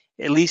level,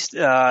 at least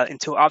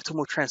until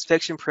optimal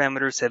transfection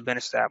parameters have been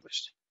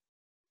established.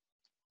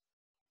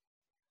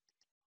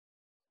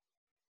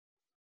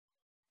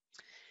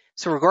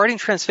 So regarding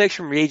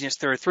transfection reagents,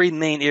 there are three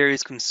main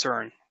areas of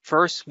concern.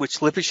 First, which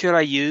lipid should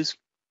I use?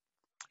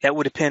 That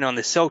would depend on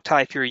the cell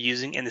type you're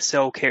using and the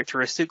cell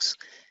characteristics.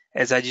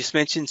 As I just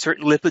mentioned,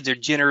 certain lipids are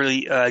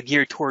generally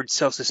geared towards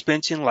cell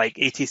suspension, like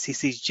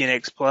ATCC's Gen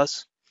X+.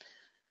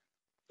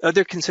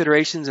 Other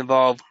considerations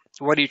involve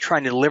what are you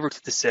trying to deliver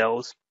to the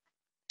cells.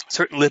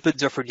 Certain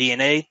lipids are for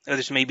DNA,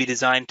 others may be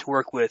designed to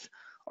work with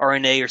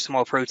RNA or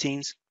small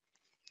proteins.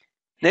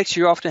 Next,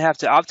 you often have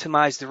to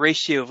optimize the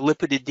ratio of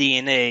lipid to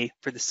DNA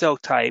for the cell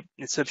type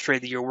and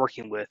substrate that you're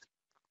working with.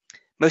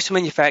 Most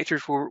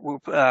manufacturers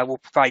will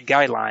provide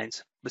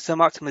guidelines, but some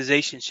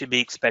optimization should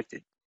be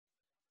expected.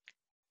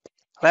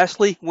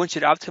 Lastly, one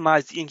should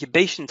optimize the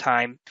incubation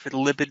time for the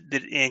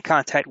lipid in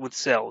contact with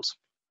cells.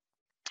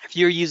 If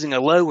you're using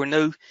a low or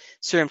no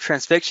serum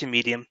transfection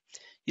medium,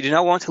 you do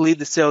not want to leave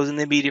the cells in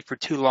the medium for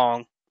too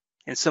long,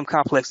 and some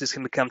complexes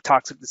can become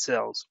toxic to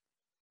cells.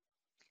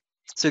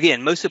 So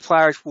again, most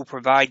suppliers will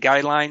provide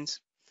guidelines,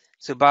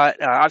 so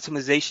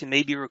optimization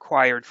may be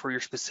required for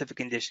your specific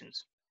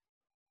conditions.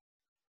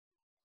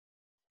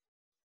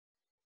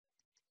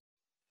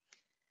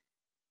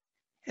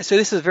 And so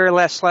this is the very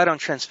last slide on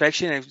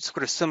transfection, and it's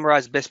going to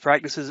summarize best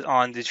practices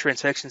on the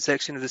transfection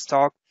section of this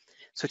talk.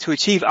 So to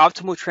achieve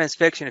optimal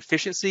transfection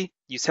efficiency,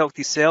 use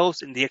healthy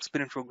cells in the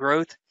exponential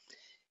growth,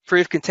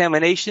 free of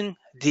contamination,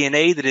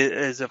 DNA that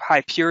is of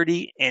high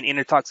purity and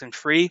endotoxin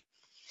free,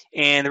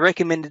 and the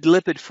recommended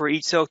lipid for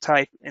each cell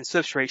type and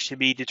substrate should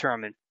be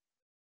determined.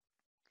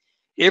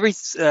 Every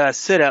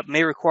setup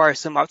may require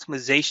some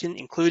optimization,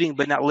 including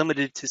but not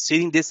limited to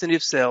seeding density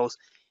of cells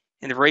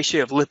and the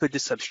ratio of lipid to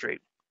substrate.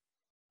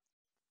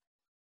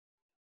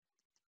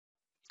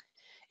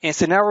 And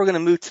so now we're going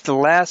to move to the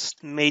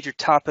last major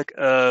topic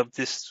of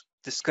this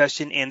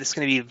discussion, and this is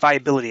going to be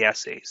viability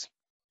assays.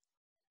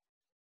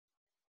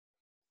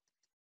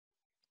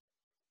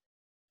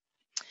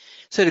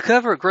 So to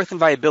cover growth and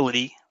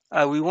viability,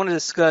 we want to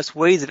discuss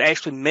ways of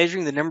actually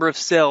measuring the number of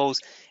cells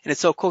in a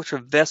cell culture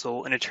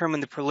vessel and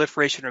determine the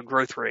proliferation or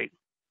growth rate.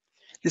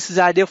 This is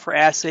ideal for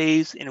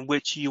assays in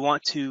which you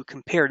want to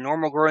compare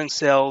normal growing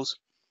cells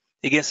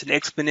against an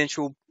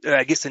experimental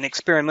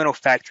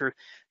factor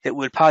that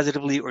would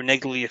positively or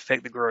negatively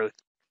affect the growth.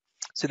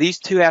 So these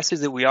two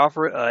assays that we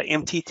offer,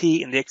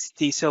 MTT and the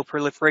XCT cell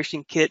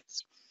proliferation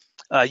kits,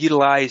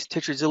 utilize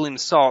tetraxyllium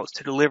salts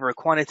to deliver a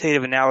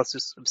quantitative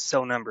analysis of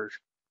cell numbers.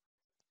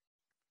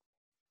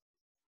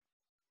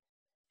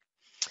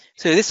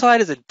 So this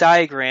slide is a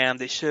diagram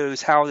that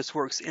shows how this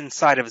works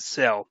inside of a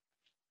cell.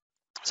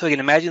 So you can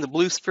imagine the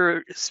blue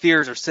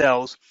spheres are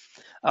cells,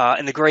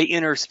 and the gray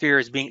inner sphere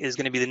is going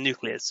to be the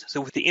nucleus.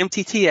 So with the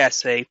MTT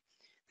assay,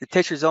 the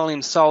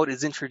tetraxyllium salt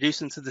is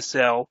introduced into the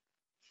cell.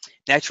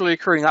 Naturally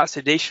occurring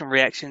oxidation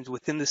reactions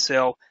within the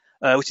cell,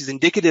 which is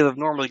indicative of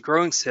normally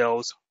growing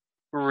cells,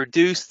 will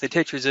reduce the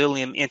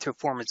tetraxyllium into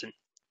formazine.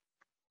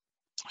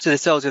 So the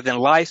cells are then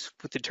lysed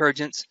with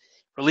detergents,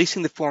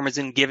 releasing the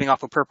formazine, giving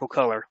off a purple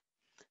color.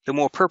 The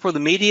more purple the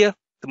media,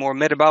 the more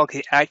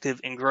metabolically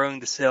active and growing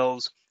the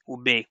cells will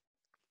be.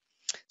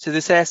 So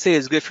this assay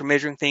is good for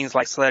measuring things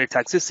like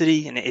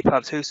cytotoxicity and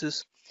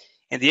apoptosis.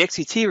 And the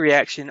XCT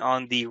reaction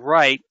on the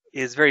right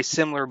is very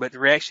similar, but the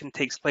reaction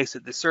takes place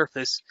at the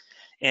surface,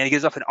 and it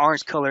gives off an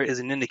orange color as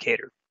an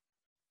indicator.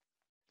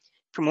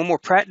 From a more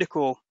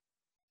practical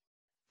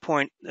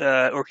point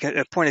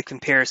point of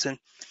comparison,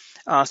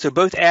 so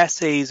both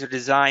assays are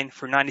designed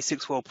for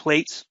 96-well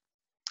plates,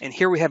 and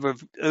here we have an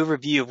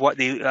overview of what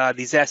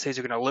these assays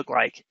are going to look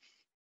like.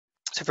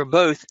 So for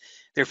both,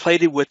 they're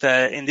plated with,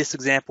 in this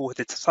example, with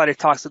a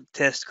cytotoxic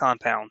test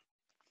compound.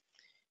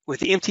 With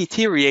the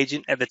MTT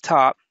reagent at the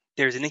top,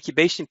 there's an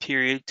incubation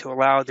period to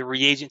allow the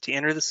reagent to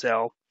enter the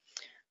cell.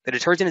 The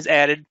detergent is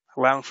added,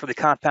 allowing for the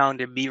compound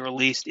to be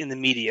released in the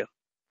media.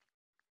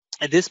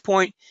 At this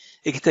point,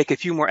 it can take a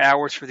few more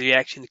hours for the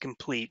reaction to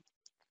complete.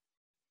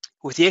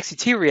 With the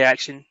XCT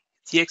reaction,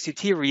 the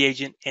XCT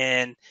reagent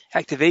and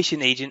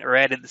activation agent are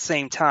added at the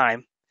same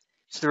time,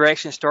 so the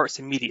reaction starts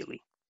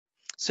immediately.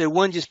 So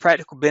one just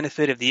practical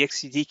benefit of the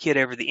XCT kit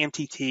over the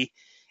MTT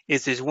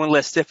is there's one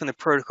less step in the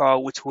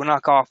protocol, which will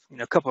knock off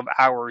a couple of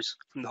hours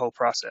from the whole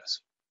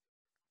process.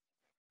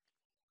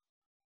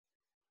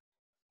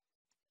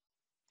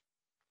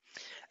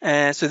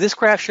 And so this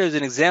graph shows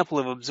an example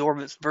of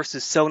absorbance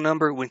versus cell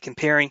number when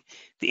comparing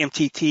the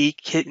MTT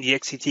kit and the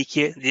XCT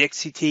kit. The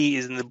XCT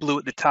is in the blue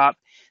at the top,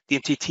 the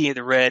MTT in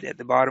the red at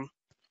the bottom.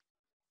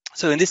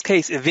 So in this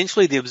case,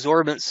 eventually the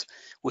absorbance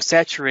will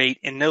saturate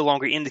and no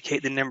longer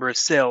indicate the number of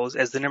cells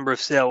as the number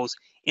of cells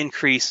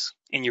increase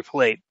in your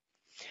plate.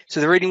 So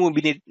the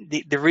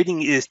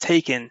reading is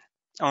taken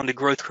on the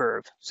growth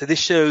curve. So this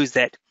shows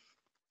that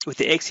with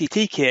the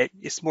XCT kit,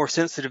 it's more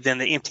sensitive than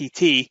the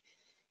MTT,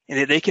 and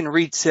that they can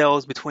read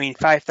cells between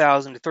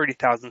 5,000 to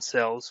 30,000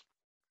 cells.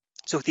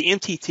 So with the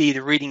MTT,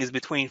 the reading is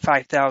between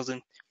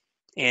 5,000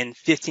 and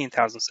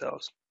 15,000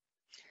 cells.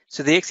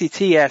 So the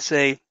XCT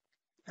assay,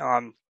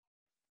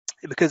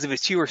 because of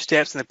its fewer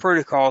steps in the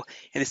protocol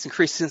and its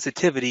increased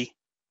sensitivity,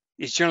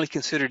 is generally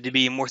considered to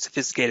be a more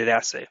sophisticated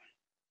assay.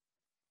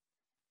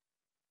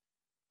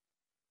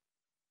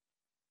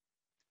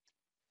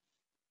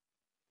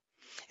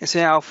 And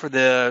so now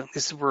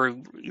we're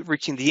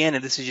reaching the end,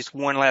 and this is just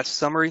one last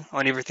summary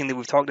on everything that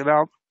we've talked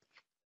about.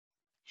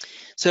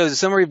 So as a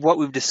summary of what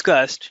we've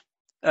discussed,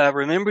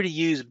 remember to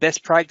use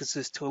best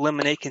practices to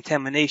eliminate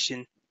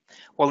contamination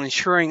while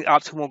ensuring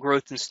optimal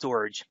growth and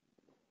storage.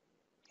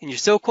 In your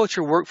cell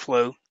culture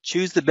workflow,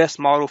 choose the best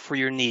model for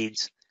your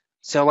needs.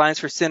 Cell lines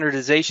for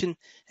standardization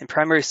and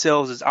primary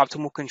cells as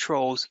optimal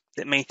controls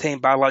that maintain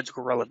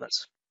biological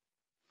relevance.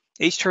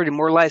 H-turd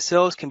immortalized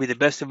cells can be the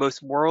best of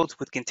both worlds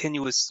with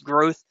continuous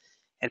growth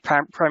and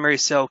primary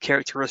cell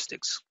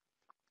characteristics.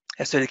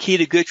 And so the key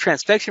to good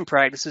transfection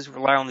practices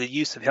rely on the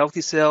use of healthy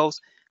cells,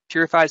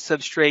 purified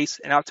substrates,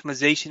 and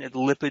optimization of the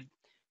lipid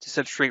to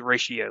substrate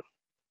ratio.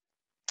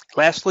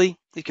 Lastly,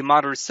 you can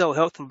monitor cell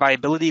health and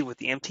viability with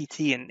the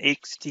MTT and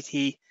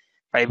XTT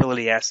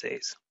viability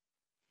assays.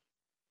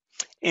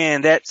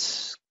 And that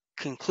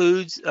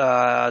concludes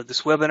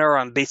this webinar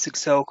on basic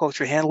cell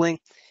culture handling.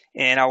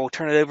 And I will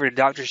turn it over to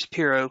Dr.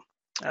 Shapiro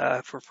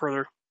for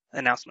further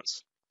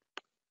announcements.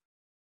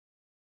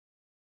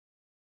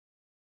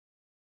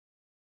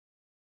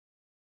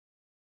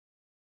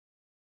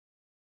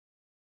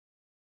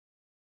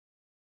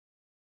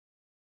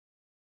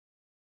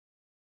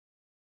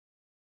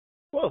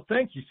 Well,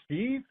 thank you,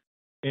 Steve.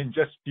 In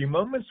just a few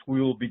moments, we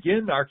will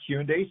begin our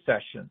Q&A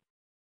session.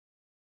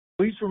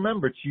 Please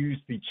remember to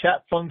use the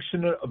chat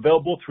function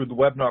available through the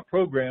webinar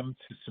program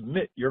to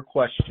submit your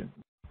questions.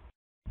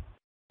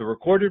 The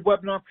recorded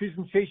webinar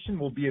presentation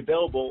will be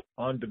available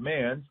on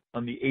demand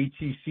on the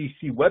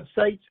ATCC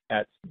website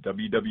at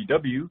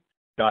www.atcc.org.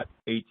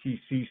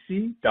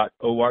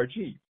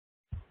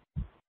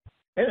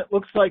 And it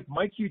looks like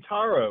Mike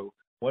Utaro,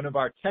 one of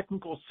our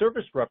technical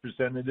service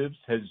representatives,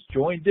 has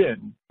joined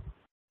in.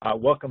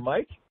 Welcome,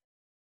 Mike.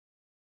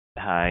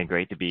 Hi,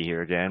 great to be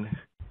here again.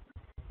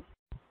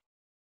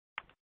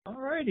 All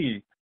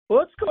righty. Well,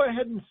 let's go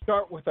ahead and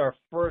start with our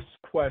first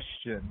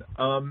question.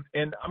 And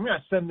I'm going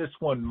to send this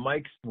one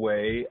Mike's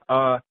way.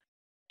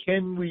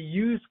 Can we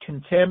use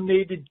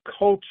contaminated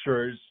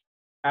cultures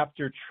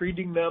after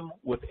treating them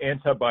with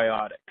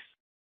antibiotics?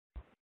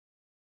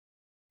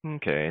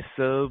 Okay,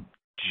 so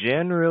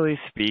generally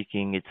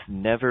speaking, it's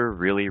never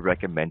really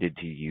recommended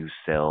to use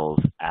cells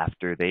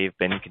after they've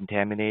been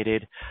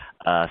contaminated.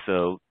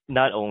 So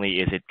not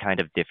only is it kind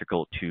of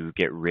difficult to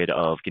get rid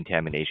of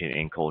contamination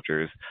in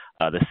cultures,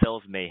 the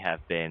cells may have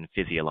been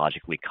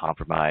physiologically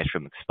compromised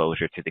from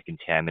exposure to the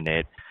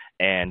contaminant,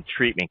 and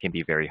treatment can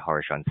be very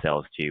harsh on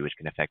cells too, which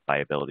can affect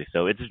viability.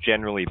 So it's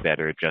generally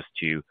better just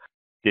to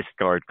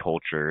discard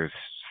cultures,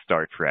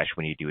 start fresh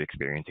when you do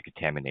experience a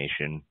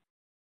contamination.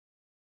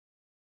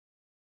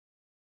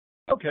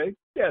 Okay,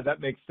 yeah, that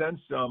makes sense.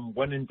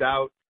 When in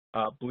doubt,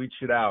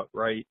 bleach it out,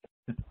 right?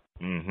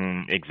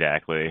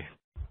 Exactly.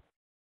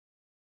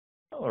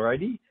 All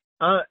righty.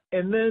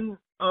 And then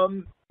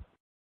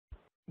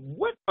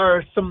what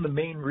are some of the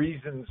main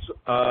reasons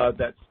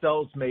that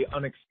cells may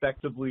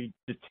unexpectedly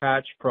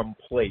detach from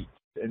plates?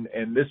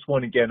 And this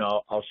one, again,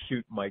 I'll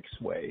shoot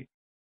Mike's way.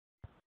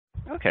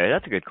 Okay,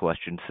 that's a good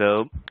question.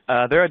 So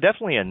there are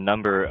definitely a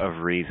number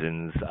of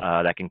reasons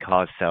that can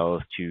cause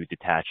cells to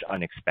detach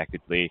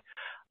unexpectedly.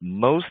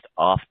 Most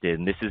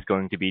often, this is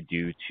going to be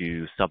due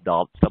to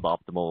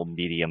suboptimal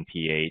medium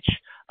pH,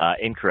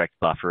 incorrect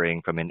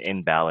buffering from an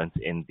imbalance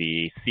in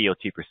the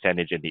CO2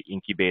 percentage in the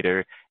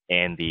incubator,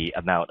 and the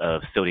amount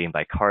of sodium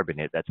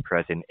bicarbonate that's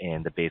present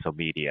in the basal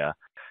media.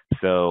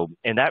 So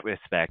in that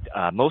respect,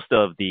 most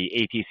of the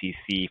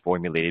ATCC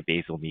formulated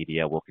basal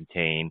media will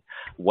contain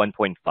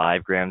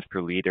 1.5 grams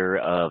per liter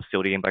of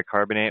sodium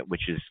bicarbonate,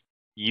 which is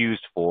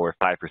used for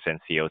 5%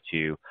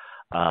 CO2.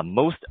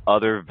 Most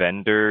other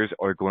vendors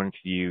are going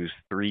to use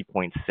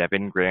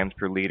 3.7 grams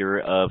per liter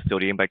of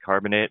sodium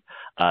bicarbonate.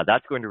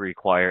 That's going to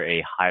require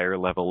a higher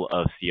level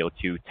of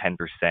CO2,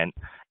 10%.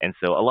 And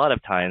so a lot of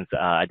times,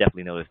 I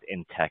definitely noticed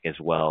in tech as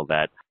well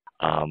that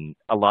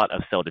a lot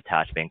of cell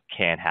detachment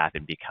can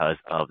happen because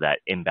of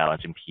that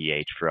imbalance in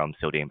pH from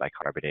sodium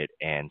bicarbonate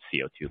and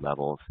CO2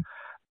 levels.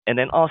 And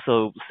then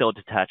also cell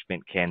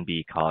detachment can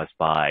be caused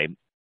by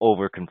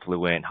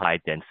overconfluent high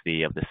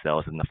density of the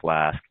cells in the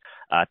flask.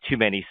 Too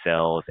many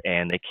cells,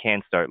 and they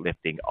can start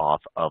lifting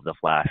off of the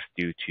flask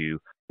due to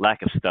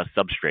lack of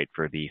substrate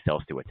for the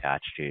cells to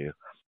attach to.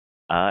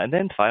 And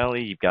then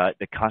finally, you've got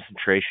the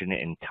concentration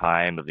and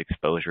time of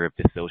exposure of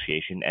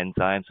dissociation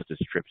enzymes such as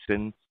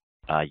trypsin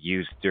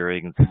used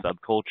during the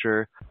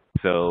subculture.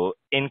 So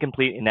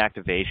incomplete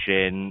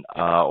inactivation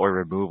or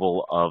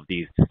removal of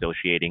these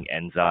dissociating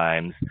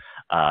enzymes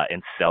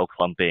and cell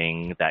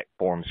clumping that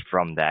forms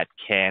from that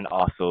can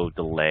also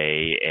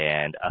delay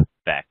and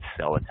affect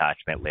cell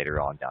attachment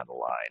later on down the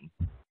line.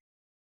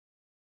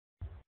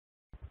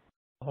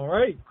 All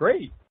right,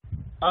 great.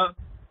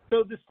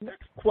 So this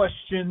next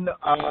question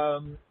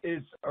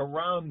is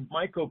around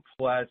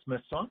mycoplasma,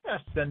 so I'm going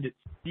to send it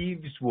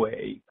Steve's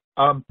way.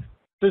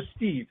 So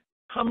Steve,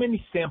 how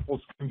many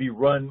samples can be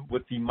run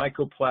with the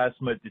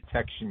mycoplasma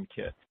detection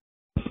kit?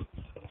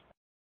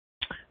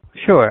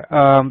 Sure.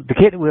 The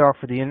kit that we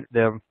offer,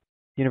 the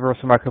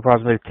Universal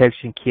Mycoplasma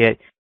Detection Kit,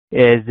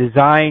 is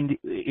designed,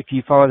 if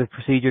you follow the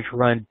procedure, to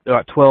run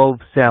 12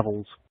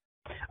 samples.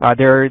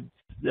 There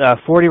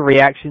are 40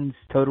 reactions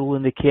total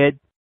in the kit,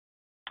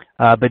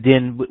 but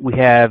then we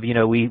have,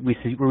 we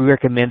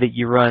recommend that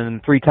you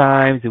run 3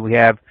 times, and we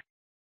have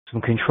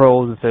some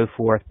controls and so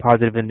forth,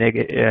 positive and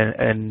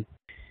negative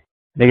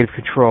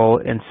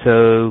control, and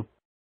so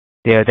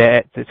yeah,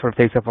 that sort of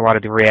takes up a lot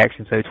of the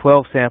reactions. So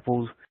 12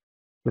 samples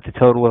with a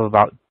total of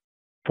about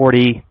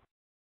 40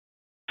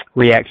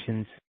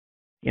 reactions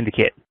in the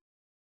kit.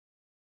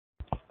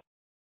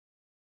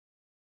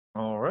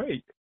 All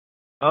right.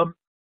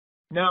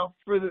 Now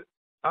for the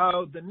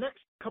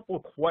next couple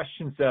of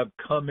questions that have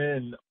come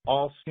in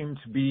all seem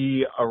to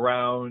be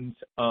around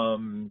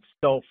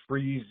cell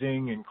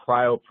freezing and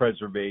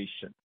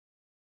cryopreservation.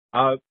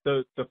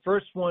 The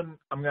first one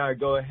I'm going to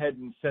go ahead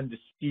and send to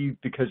Steve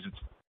because it's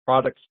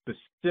product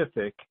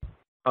specific.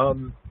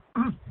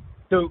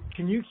 So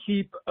can you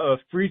keep a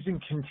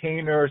freezing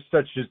container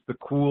such as the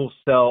cool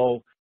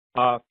cell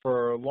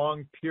for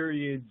long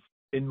periods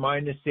in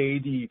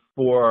 -80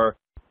 for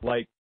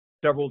like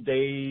several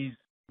days,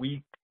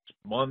 weeks,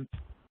 months?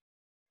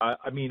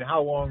 I mean,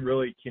 how long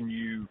really can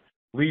you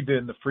leave it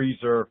in the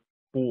freezer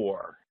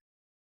for?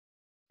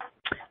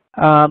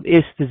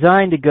 It's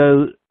designed to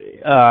go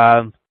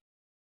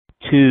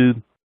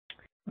to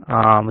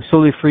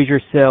slowly freeze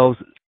your cells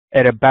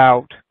at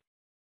about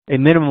a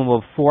minimum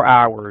of 4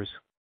 hours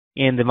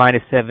in the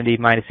 -70,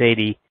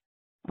 -80.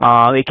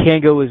 It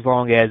can go as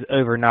long as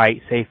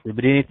overnight safely,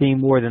 but anything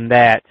more than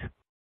that,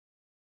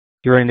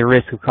 you're running the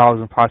risk of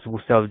causing possible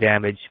cell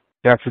damage.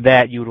 After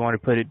that, you would want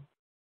to put it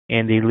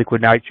in the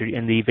liquid nitrogen,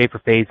 in the vapor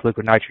phase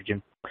liquid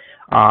nitrogen.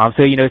 So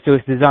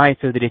it's designed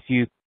so that if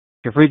you're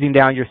freezing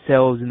down your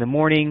cells in the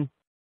morning,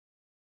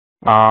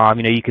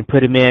 you can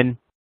put them in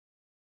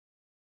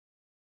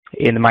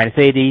the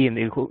 -80 in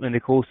the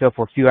cool cell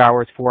for a few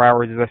hours, 4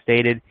 hours as I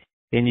stated.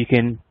 Then you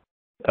can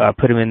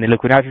put them in the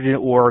liquid nitrogen,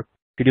 or if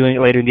you're doing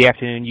it later in the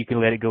afternoon, you can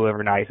let it go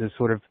overnight. So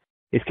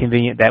it's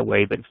convenient that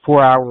way. But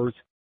 4 hours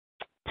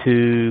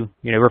to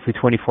roughly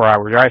 24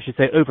 hours, or I should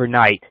say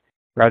overnight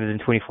rather than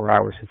 24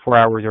 hours. So 4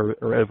 hours or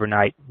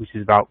overnight, which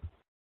is about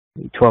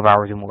 12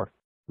 hours or more,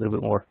 a little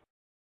bit more.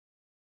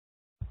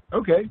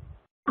 Okay.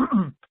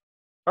 All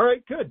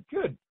right, good.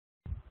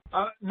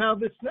 Now,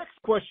 this next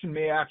question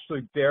may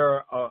actually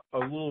bear a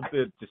little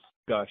bit of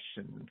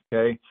discussion,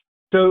 okay?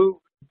 So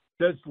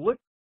does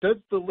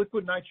the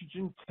liquid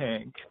nitrogen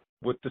tank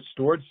with the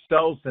stored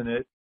cells in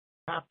it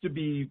have to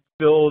be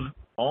filled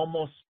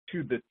almost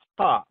to the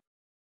top?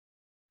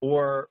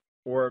 Or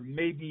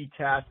maybe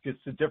to ask it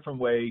a different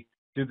way,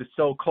 do the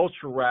cell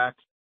culture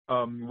racks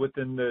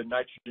within the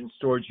nitrogen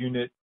storage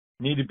unit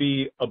need to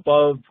be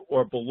above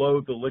or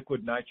below the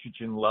liquid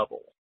nitrogen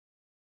level?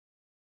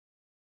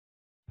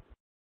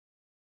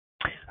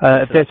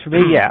 If that's for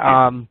me,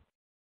 yeah.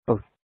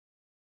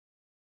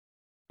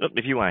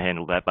 If you want to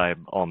handle that, by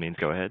all means,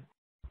 go ahead.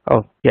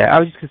 Oh, yeah. I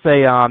was just going to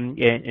say,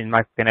 and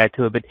Mike can add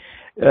to it, but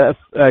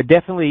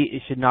definitely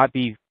it should not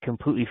be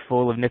completely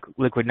full of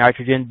liquid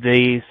nitrogen.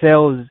 The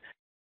cells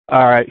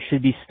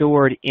should be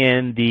stored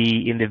in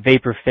the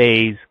vapor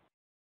phase,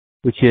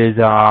 which is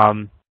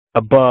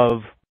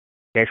above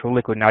the actual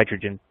liquid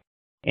nitrogen.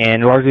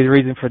 And largely the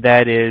reason for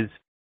that is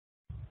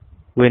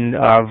when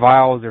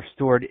vials are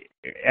stored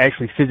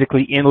actually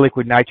physically in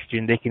liquid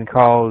nitrogen, they can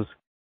cause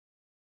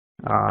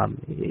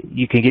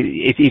you can get,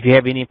 if you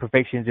have any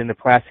imperfections in the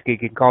plastic,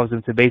 it can cause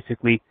them to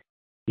basically,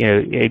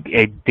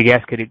 the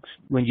gas could,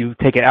 when you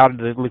take it out of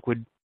the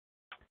liquid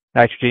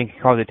nitrogen, it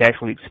can cause it to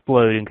actually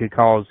explode and could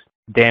cause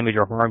damage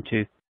or harm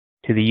to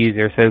the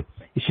user. So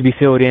it should be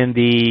filled in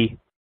the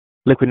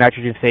liquid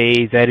nitrogen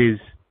phase. That is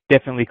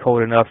definitely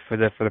cold enough for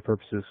the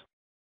purposes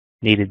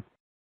needed.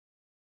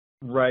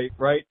 Right.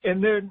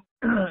 And then,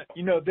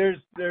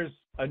 there's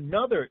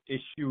another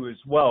issue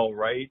as well,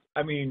 right?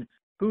 I mean,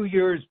 who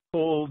here has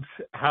pulled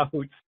out,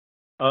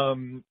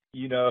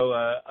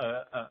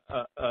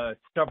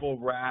 several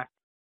racks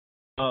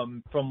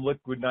from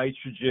liquid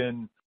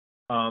nitrogen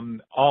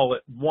all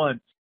at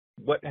once?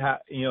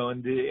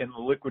 And the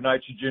liquid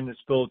nitrogen is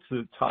filled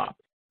to the top.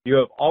 You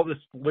have all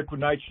this liquid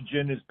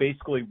nitrogen is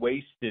basically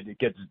wasted. It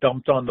gets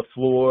dumped on the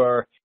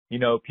floor.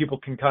 People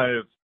can kind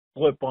of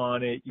flip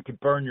on it. You can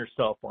burn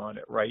yourself on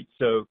it, right?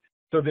 So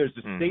there's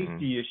a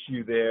safety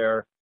issue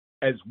there,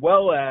 as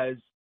well as,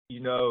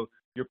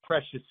 your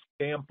precious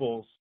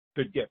samples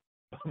could get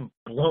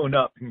blown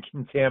up and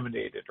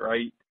contaminated,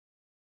 right?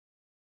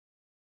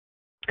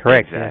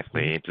 Correct.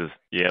 Exactly.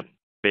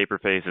 Vapor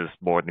phase is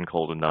more than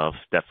cold enough.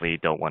 Definitely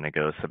don't want to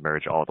go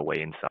submerge all the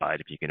way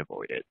inside if you can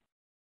avoid it.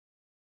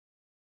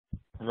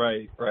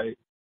 Right.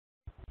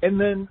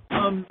 And then,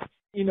 kind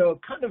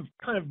of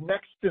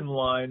next in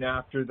line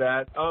after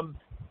that,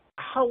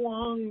 how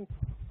long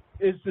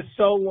is the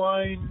cell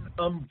line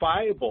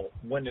viable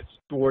when it's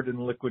stored in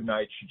liquid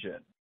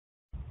nitrogen?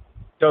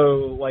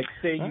 So, like,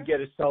 say you get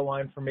a cell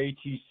line from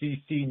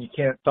ATCC and you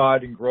can't thaw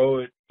it and grow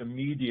it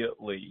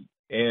immediately,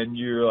 and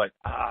you're like,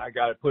 I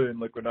got to put it in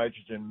liquid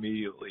nitrogen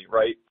immediately,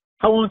 right?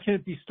 How long can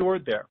it be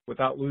stored there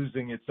without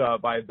losing its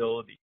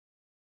viability?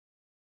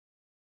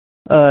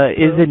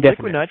 Is indefinite.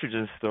 Liquid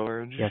nitrogen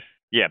storage. Yes.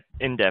 Yeah,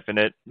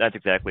 indefinite. That's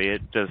exactly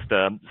it. Just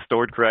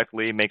stored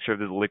correctly, make sure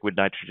that the liquid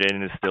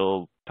nitrogen is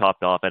still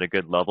topped off at a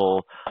good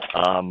level.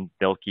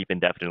 They'll keep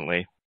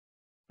indefinitely.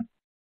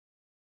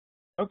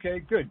 Okay,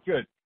 good.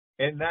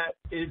 And that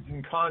is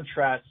in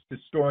contrast to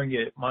storing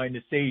it at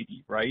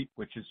 -80, right?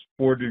 Which is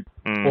 4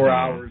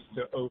 hours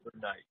to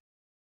overnight.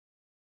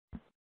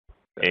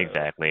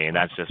 Exactly, and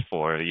that's just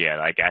for,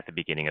 like at the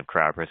beginning of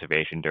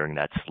cryopreservation during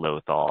that slow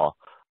thaw.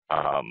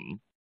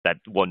 That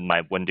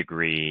 1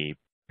 degree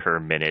per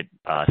minute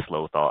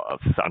slow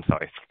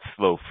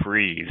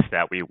freeze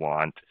that we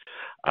want.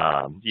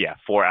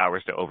 4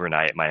 hours to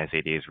overnight at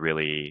 -80 is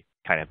really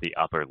kind of the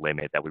upper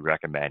limit that we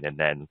recommend. And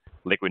then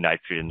liquid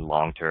nitrogen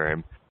long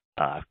term,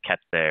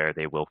 kept there,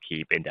 they will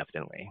keep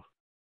indefinitely.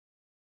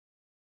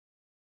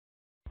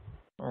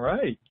 All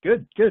right,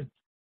 good.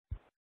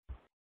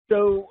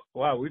 So,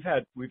 wow, we've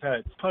had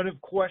a ton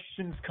of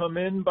questions come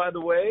in, by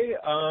the way.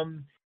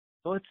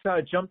 Let's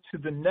jump to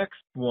the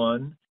next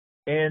one.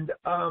 And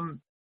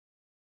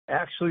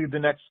actually, the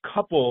next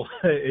couple,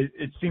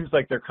 it seems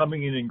like they're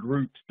coming in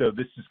groups, so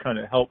this is kind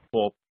of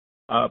helpful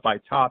by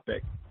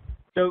topic.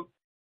 So,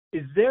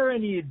 is there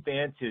any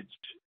advantage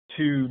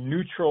to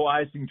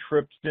neutralizing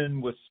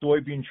trypsin with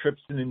soybean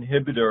trypsin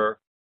inhibitor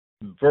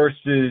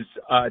versus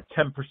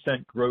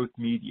 10% growth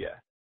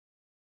media?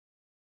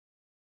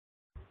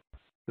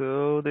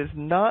 So there's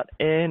not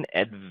an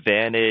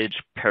advantage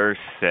per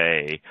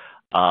se.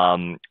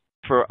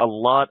 For a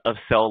lot of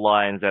cell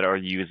lines that are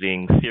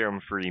using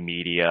serum-free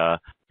media,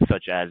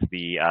 such as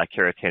the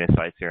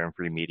keratinocyte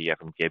serum-free media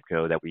from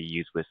Gibco that we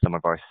use with some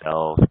of our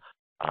cells,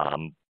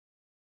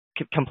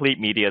 complete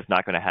media is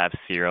not going to have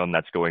serum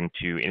that's going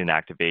to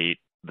inactivate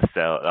the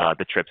cell,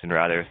 the trypsin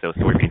rather. So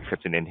soybean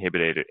trypsin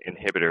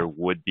inhibitor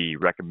would be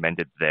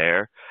recommended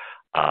there.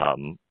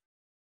 There's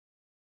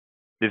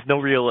no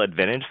real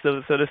advantage,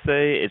 so to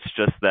say. It's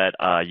just that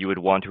you would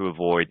want to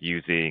avoid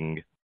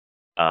using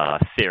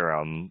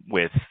serum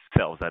with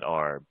cells that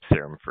are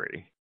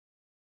serum-free.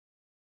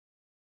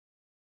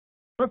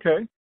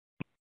 Okay.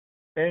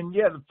 And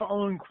the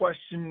following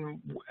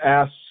question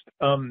asks,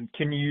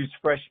 can you use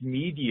fresh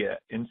media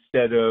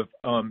instead of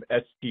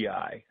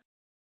STI?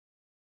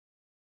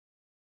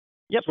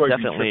 Yep,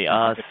 definitely.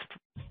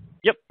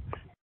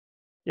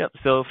 Yep.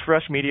 So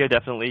fresh media,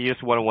 definitely. You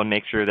just want to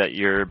make sure that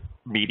your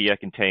media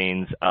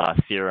contains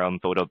serum,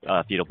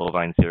 fetal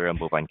bovine serum,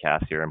 bovine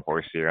calf serum,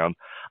 horse serum,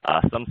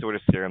 some sort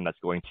of serum that's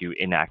going to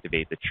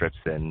inactivate the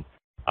trypsin.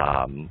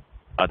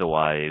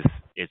 Otherwise,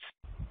 it's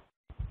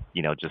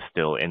just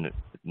still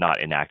not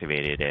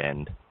inactivated,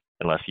 and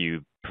unless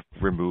you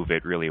remove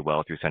it really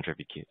well through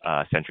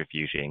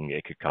centrifuging,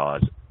 it could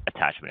cause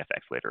attachment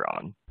effects later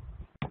on.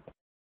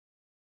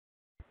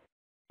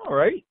 All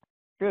right,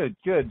 good.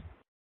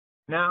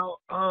 Now,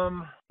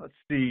 let's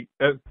see.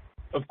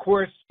 Of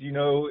course,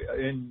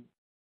 in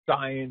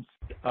science,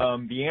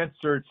 the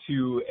answer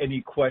to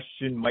any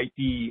question might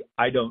be,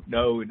 I don't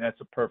know, and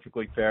that's a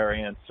perfectly fair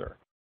answer.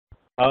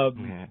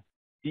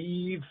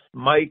 Steve,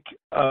 Mike,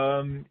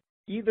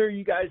 either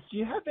you guys, do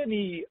you have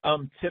any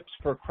tips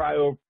for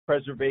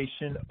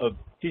cryopreservation of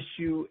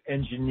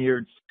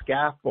tissue-engineered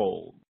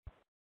scaffolds?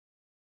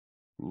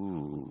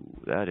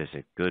 Ooh, that is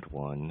a good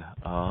one.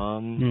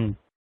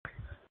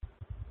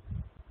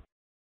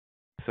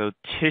 So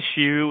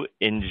tissue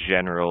in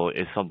general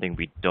is something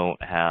we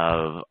don't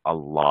have a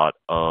lot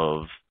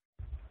of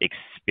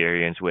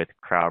experience with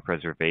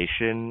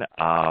cryopreservation.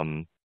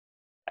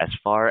 As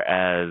far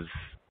as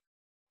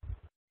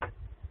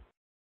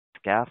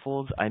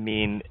scaffolds, I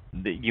mean,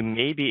 you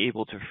may be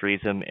able to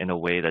freeze them in a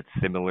way that's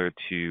similar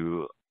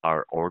to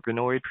our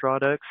organoid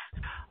products,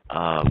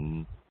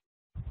 but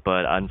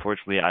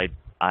unfortunately,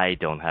 I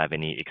don't have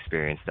any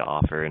experience to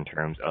offer in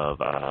terms of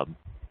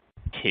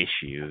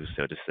tissue,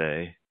 so to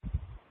say.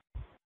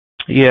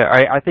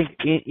 Yeah, I think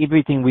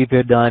everything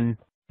we've done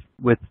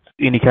with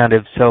any kind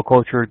of cell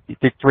culture,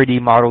 the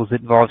 3D models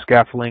that involve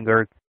scaffolding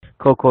or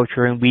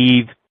co-culture, and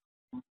we've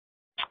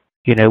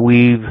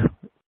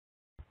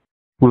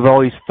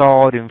always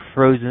thawed and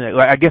frozen it.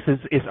 I guess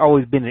it's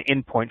always been an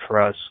endpoint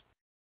for us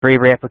for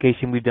every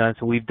application we've done.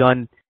 So we've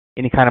done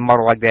any kind of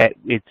model like that.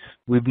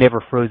 We've never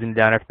frozen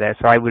down after that.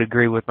 So I would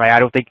agree with I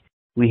don't think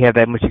we have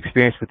that much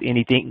experience with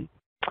anything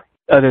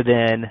other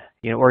than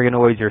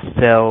organoids or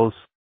cells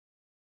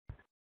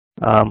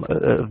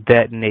of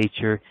that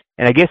nature.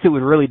 And I guess it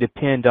would really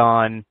depend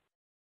on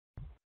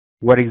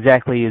what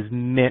exactly is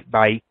meant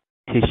by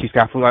tissue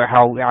scaffold, or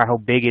how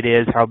big it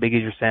is, how big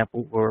is your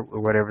sample, or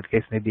whatever the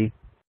case may be.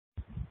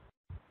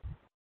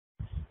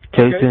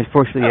 So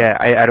unfortunately,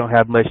 I don't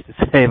have much to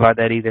say about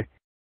that either.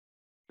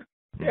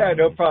 Yeah,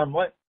 no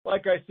problem.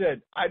 like I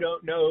said, I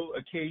don't know.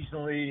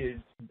 Occasionally is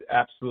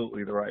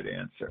absolutely the right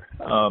answer.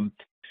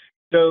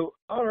 So,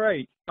 all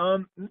right.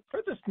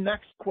 For this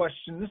next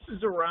question, this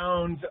is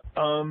around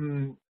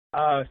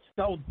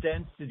cell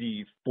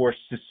density for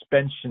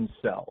suspension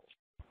cells,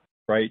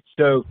 right?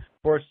 So,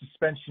 for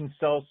suspension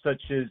cells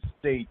such as,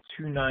 say,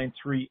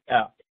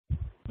 293F,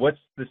 what's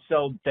the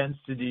cell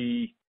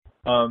density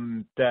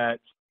that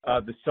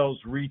the cells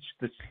reach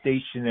the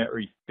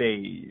stationary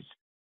phase?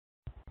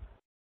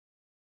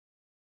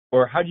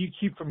 Or how do you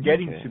keep from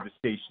getting to the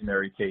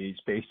stationary phase,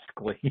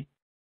 basically?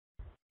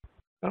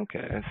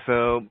 Okay,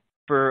 so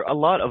for a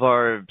lot of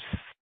our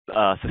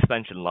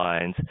suspension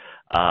lines,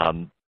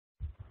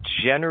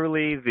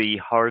 generally the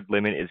hard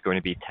limit is going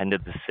to be 10 to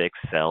the 6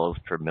 cells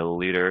per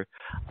milliliter.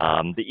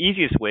 The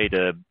easiest way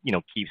to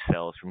keep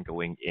cells from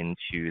going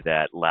into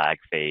that lag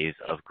phase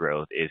of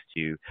growth is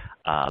to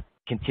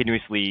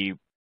continuously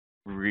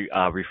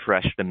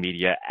refresh the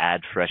media,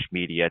 add fresh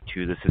media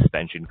to the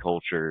suspension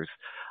cultures,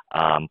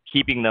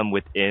 keeping them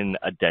within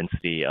a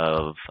density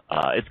of,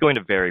 it's going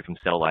to vary from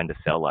cell line to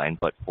cell line,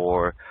 but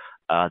for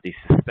the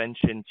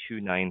suspension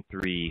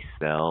 293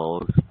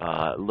 cells,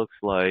 it looks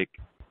like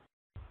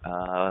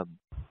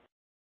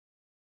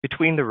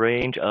between the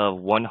range of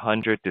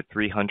 100 to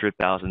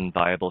 300,000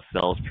 viable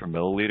cells per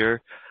milliliter,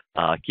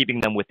 keeping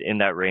them within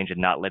that range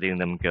and not letting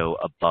them go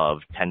above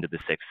 10 to the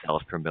 6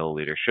 cells per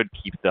milliliter should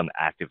keep them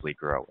actively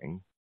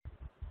growing.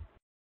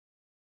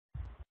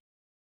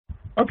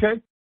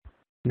 Okay.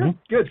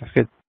 Good. That's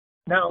good.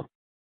 Now,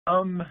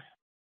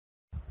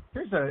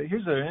 here's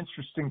an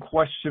interesting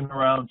question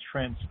around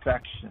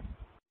transfection,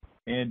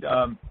 and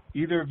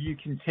either of you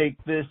can take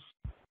this.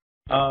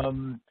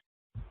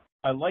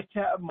 I like to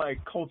have my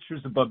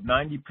cultures above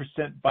 90%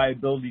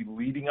 viability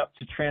leading up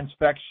to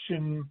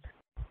transfection.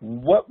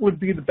 What would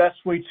be the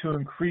best way to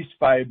increase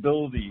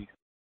viability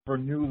for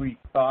newly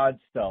thawed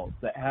cells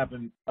that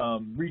haven't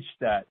reached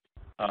that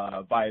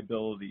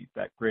viability,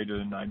 that greater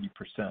than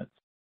 90%?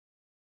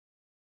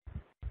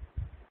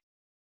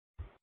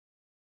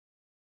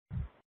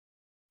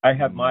 I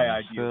have my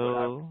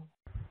idea.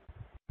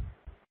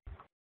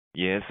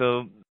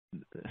 So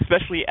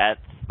especially at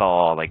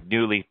thaw, like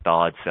newly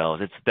thawed cells,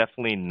 it's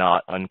definitely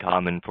not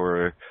uncommon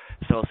for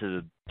cells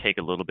to take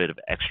a little bit of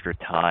extra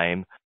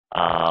time.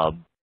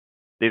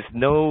 There's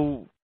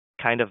no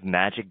kind of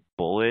magic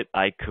bullet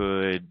I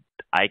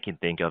can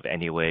think of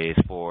anyways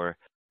for,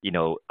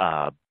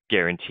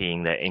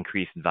 guaranteeing that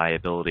increased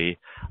viability.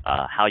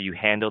 How you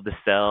handle the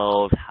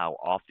cells, how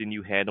often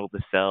you handle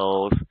the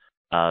cells,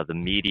 the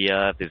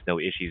media, if there's no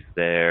issues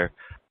there,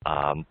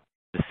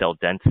 the cell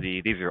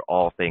density, these are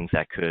all things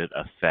that could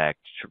affect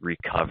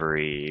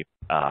recovery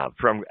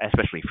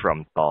especially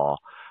from thaw.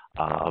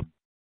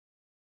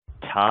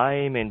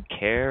 Time and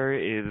care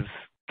is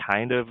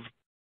kind of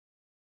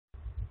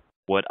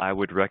what I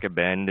would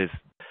recommend is,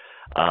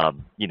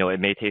 it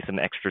may take some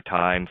extra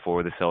time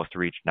for the cells to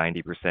reach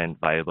 90%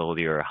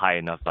 viability or high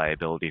enough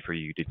viability for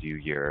you to do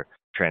your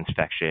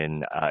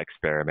transfection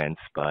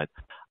experiments, but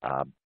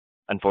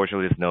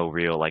unfortunately there's no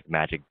real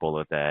magic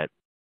bullet that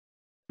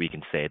we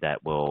can say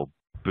that will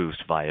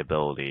boost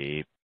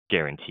viability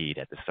guaranteed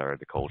at the start of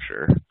the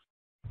culture.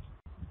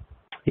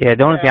 Yeah,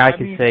 the only thing I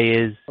can say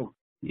is,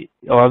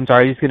 I'm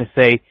sorry, I was just going to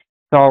say,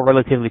 thaw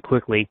relatively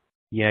quickly.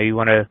 You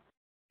want to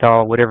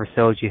thaw whatever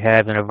cells you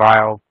have in a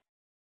vial,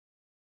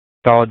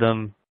 thaw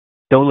them,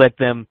 don't let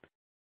them,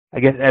 I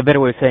guess a better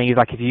way of saying is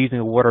like if you're using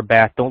a water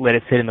bath, don't let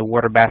it sit in the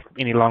water bath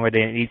any longer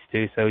than it needs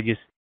to, so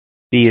just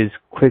be as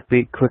quick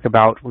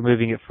about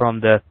removing it from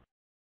the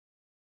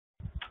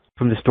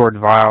stored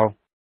vial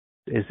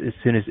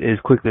as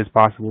quickly as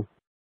possible.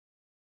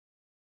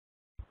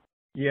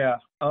 Yeah,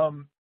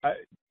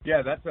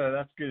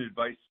 that's good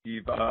advice,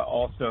 Steve.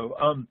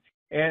 Also,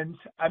 and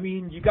I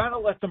mean, you got to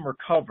let them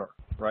recover,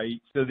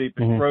 right? So they've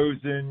been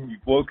frozen.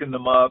 You've woken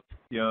them up.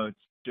 It's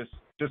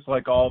just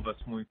like all of us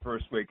when we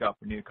first wake up.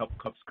 We need a couple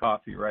cups of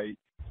coffee, right?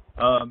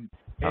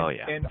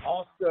 And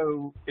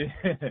also,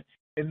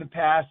 in the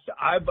past,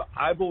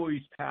 I've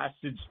always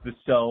passaged the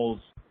cells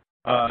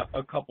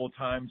a couple of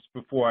times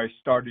before I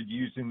started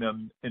using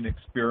them in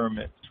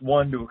experiments.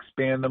 One, to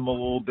expand them a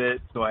little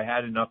bit so I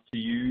had enough to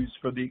use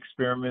for the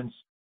experiments,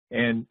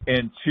 and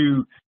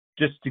two,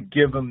 just to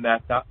give them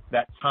that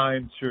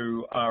time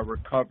to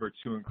recover,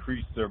 to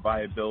increase their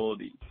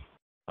viability.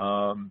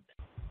 So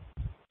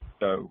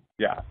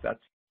yeah, that's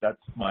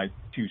my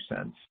 2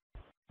 cents.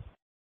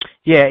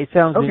 Yeah, it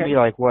sounds to me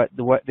like what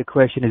the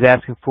question is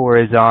asking for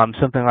is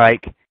something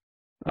like,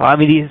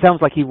 it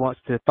sounds like he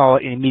wants to thaw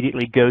it and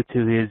immediately go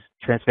to his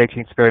transfection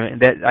experiment,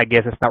 and that, I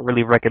guess, that's not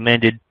really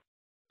recommended.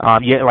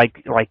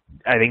 Like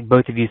I think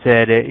both of you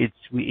said, it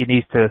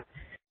needs to,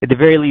 at the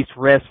very least,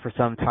 rest for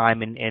some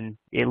time, and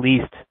at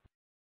least,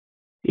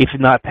 if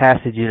not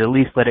passage it, at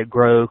least let it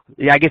grow.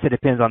 I guess it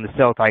depends on the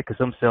cell type, because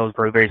some cells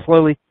grow very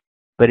slowly,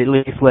 but at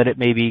least let it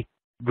maybe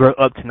grow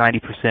up to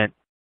 90%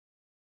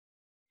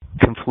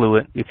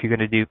 confluent if you're going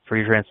to do for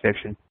your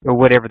transfection, or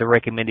whatever the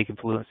recommended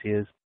confluency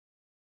is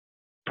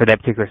for that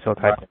particular cell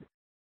type.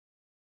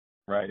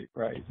 Right.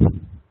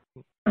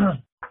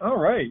 All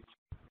right.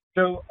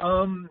 So,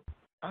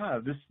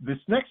 this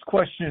next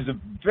question is a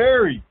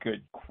very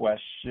good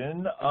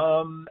question,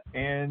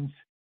 and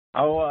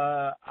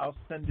I'll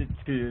send it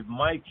to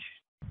Mike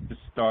to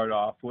start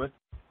off with.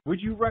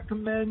 Would you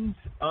recommend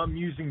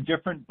using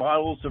different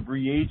bottles of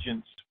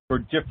reagents for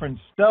different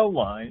cell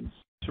lines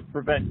to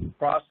prevent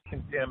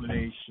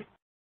cross-contamination?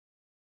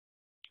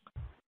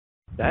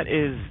 That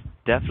is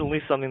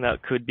definitely something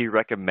that could be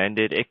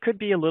recommended. It could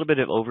be a little bit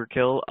of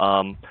overkill.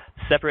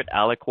 Separate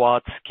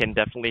aliquots can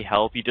definitely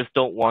help. You just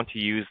don't want to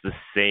use the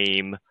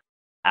same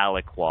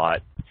aliquot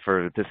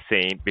for two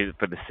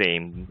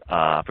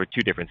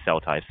different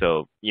cell types.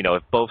 So,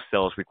 if both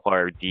cells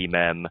require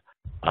DMEM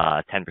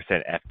 10%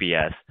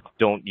 FPS,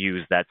 don't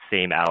use that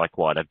same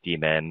aliquot of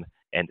DMEM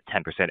and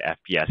 10%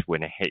 FPS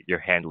when you're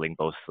handling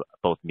both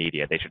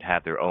media. They should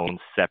have their own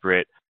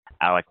separate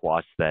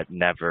aliquots that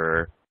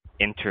never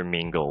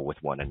intermingle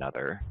with one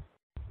another.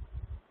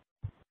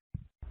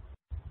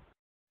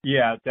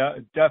 Yeah,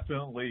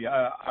 definitely.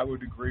 I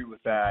would agree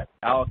with that.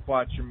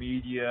 Aliquots or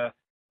media.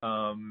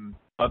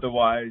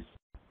 Otherwise,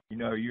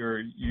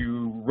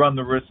 you run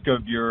the risk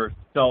of your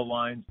cell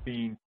lines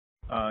being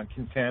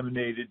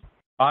contaminated,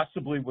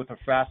 possibly with a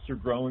faster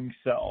growing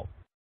cell.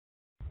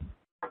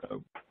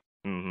 So,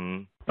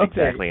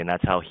 Exactly, and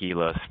that's how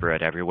Gila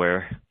spread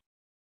everywhere.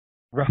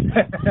 Right.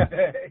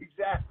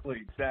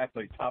 Exactly.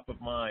 Top of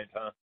mind,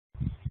 huh?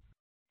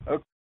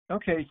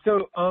 Okay.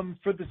 So,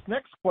 for this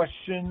next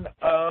question,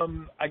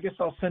 I guess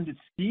I'll send it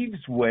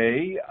Steve's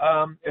way.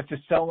 If a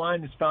cell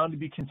line is found to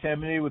be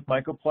contaminated with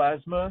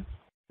mycoplasma,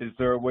 is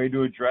there a way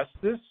to address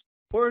this,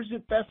 or is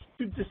it best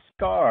to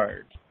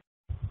discard?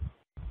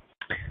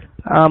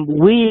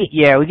 We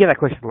get that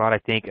question a lot, I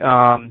think.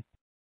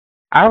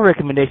 Our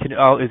recommendation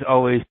is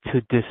always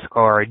to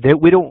discard.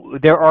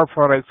 There are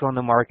products on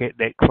the market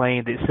that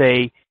claim that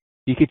say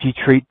if you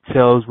treat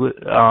cells with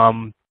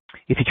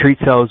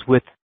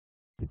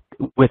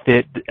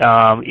it,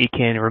 it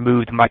can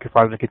remove the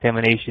mycoplasma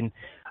contamination.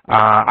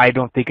 I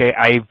don't think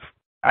I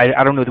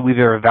don't know that we've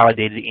ever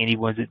validated any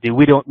ones that do.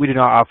 We do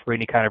not offer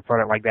any kind of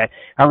product like that.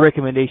 Our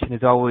recommendation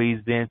has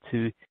always been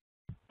to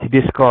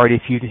discard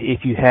if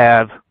you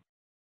have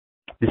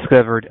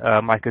discovered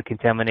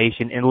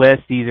mycocontamination, unless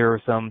these are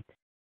some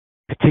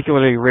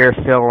particularly rare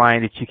cell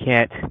line that you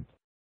can't,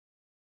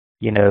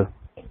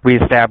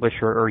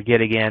 reestablish or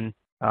get again.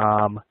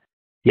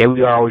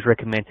 We always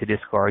recommend to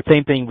discard.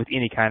 Same thing with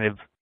any kind of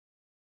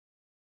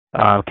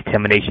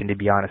contamination, to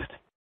be honest.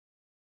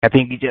 I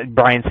think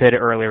Brian said it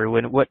earlier.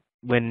 What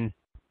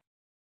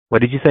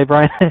did you say,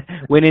 Brian?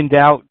 When in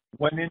doubt,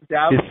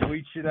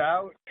 bleach it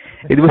out.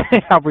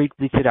 I'll bleach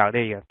it out.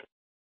 There you go.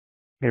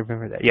 I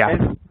remember that.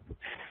 Yeah.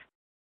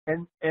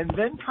 And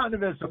then, kind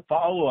of as a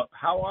follow-up,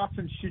 how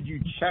often should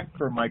you check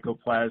for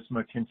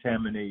mycoplasma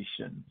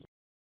contamination?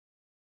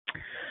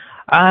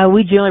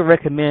 We generally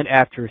recommend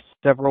after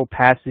several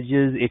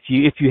passages. If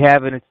you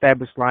have an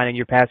established line and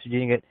you're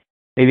passaging it,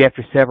 maybe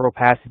after several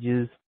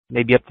passages,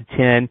 maybe up to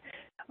 10.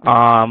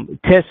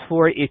 Test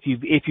for it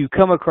if you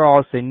come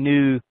across a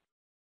new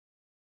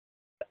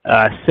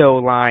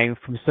cell line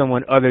from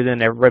someone other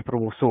than a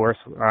reputable source.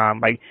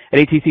 Like at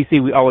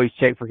ATCC, we always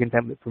check for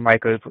contamination,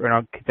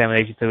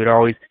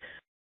 so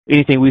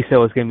anything we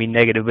sell is going to be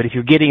negative. But if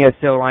you're getting a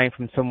cell line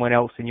from someone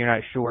else and you're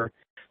not sure,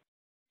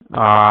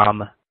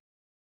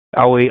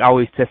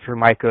 always test for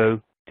myco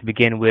to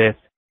begin with.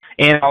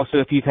 And also,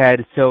 if you've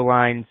had cell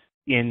lines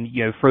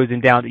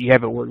frozen down that you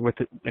haven't worked with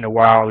in a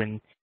while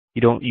and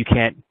you're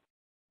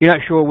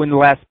not sure when the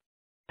last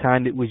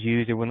time it was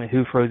used or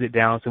who froze it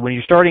down. So when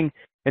you're starting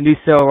a new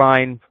cell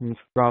line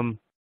from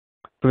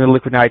the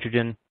liquid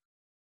nitrogen,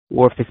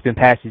 or if it's been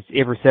passaged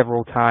every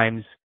several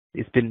times,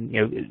 it's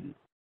been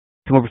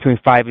somewhere between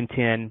 5 and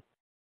 10.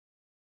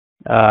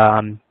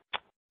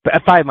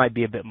 But 5 might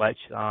be a bit much.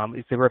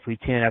 It's roughly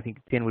 10. I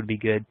think 10 would be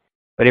good.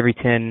 But every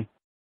 10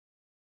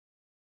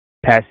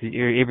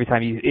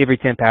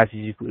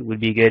 passages would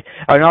be good.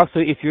 And also,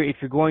 if you're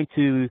going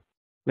to,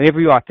 whenever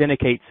you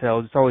authenticate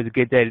cells, it's always a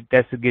good day.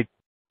 That's a good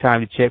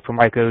time to check for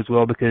myco as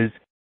well, because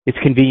it's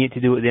convenient to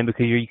do it then,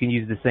 because you can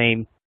use the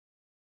same,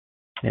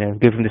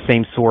 go from the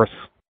same source,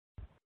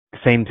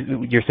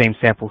 your same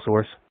sample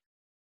source.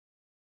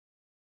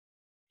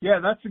 Yeah,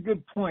 that's a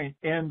good point.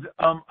 And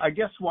I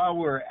guess while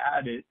we're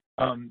at it,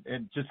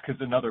 and just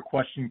because another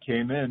question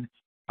came in,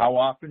 how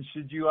often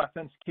should you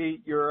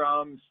authenticate your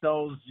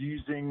cells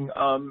using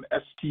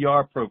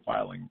STR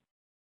profiling?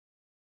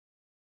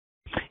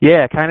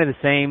 Yeah, kind of the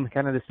same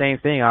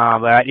thing.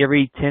 About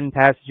every 10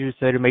 passages,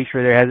 so to make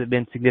sure there hasn't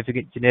been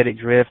significant genetic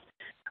drift.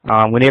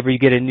 Whenever you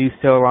get a new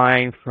cell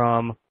line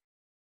from,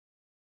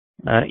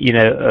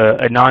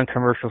 a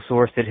non-commercial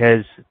source that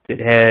has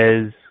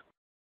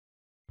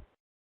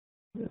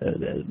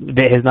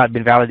not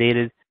been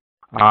validated,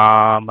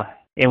 and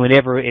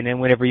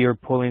whenever you're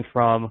pulling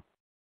from,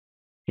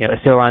 a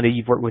cell line that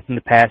you've worked with in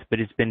the past, but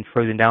it's been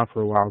frozen down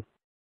for a while.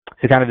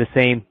 So kind of the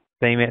same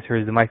answer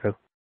as the myco.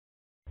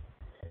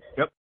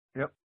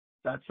 Yep.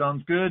 That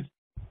sounds good.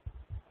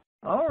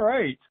 All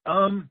right.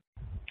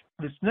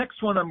 This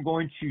next one I'm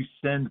going to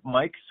send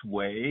Mike's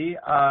way.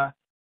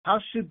 How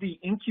should the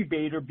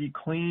incubator be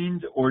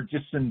cleaned or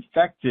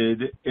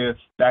disinfected if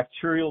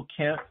bacterial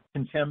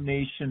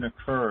contamination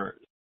occurs?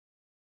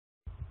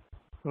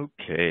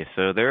 Okay,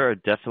 so there are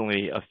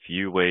definitely a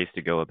few ways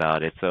to go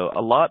about it. So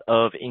a lot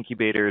of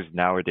incubators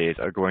nowadays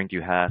are going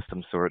to have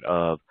some sort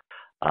of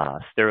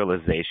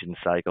sterilization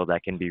cycle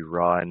that can be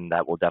run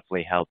that will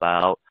definitely help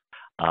out.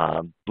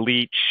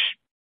 Bleach,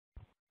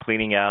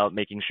 cleaning out,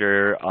 making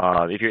sure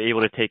if you're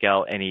able to take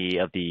out any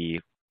of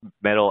the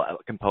metal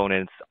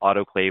components,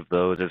 autoclave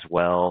those as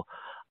well.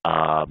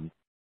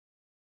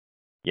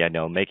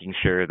 Making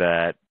sure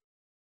that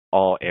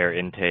all air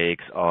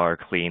intakes are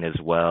clean as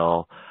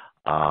well.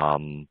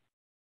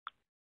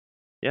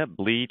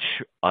 Bleach,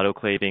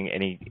 autoclaving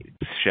any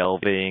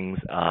shelvings,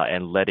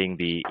 and letting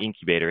the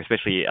incubator,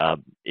 especially if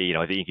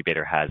the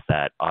incubator has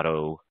that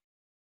auto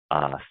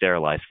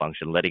sterilize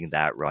function, letting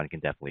that run can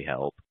definitely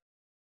help.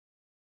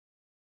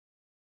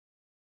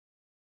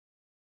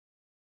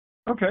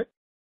 Okay.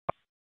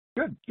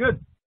 Good.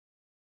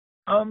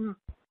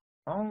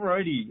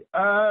 Alrighty.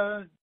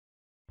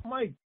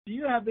 Mike, do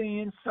you have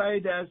any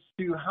insight as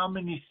to how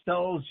many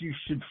cells you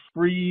should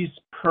freeze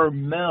per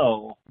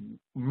mil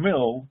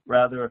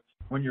rather,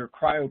 when you're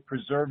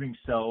cryopreserving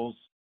cells,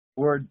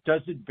 or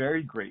does it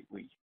vary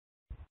greatly?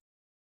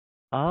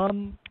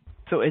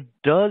 So it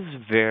does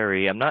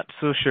vary. I'm not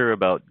so sure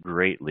about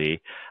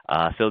greatly.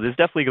 So there's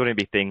definitely going to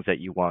be things that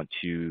you want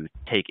to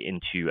take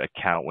into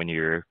account when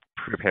you're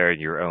preparing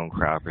your own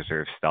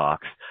cryopreserved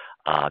stocks.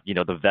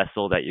 The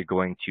vessel that you're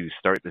going to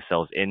start the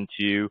cells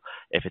into.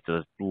 If it's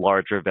a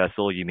larger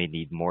vessel, you may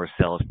need more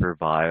cells per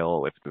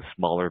vial. If it's a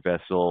smaller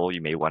vessel,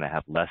 you may want to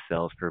have less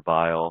cells per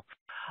vial.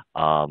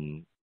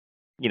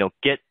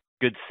 Get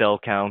good cell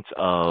counts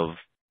of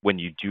when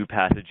you do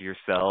passage your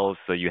cells,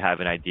 so you have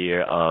an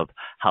idea of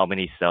how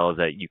many cells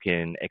that you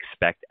can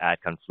expect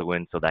at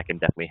confluence, so that can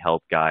definitely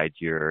help guide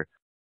your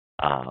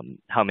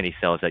how many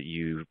cells that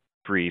you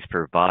freeze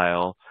per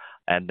vial.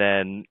 And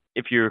then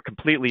if you're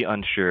completely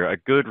unsure, a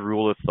good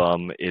rule of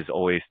thumb is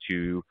always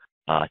to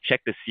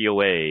check the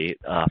COA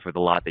for the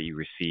lot that you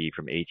receive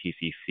from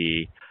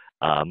ATCC,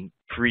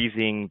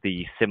 freezing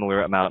the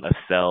similar amount of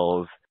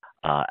cells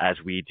as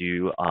we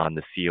do on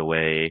the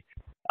COA.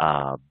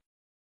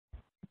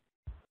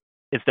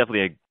 It's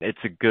definitely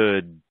a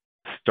good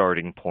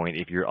starting point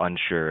if you're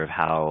unsure of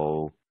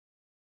how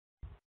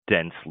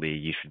densely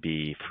you should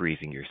be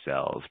freezing your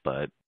cells,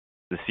 but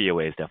the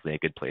COA is definitely a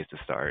good place to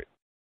start.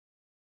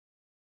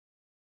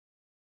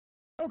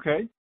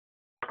 Okay.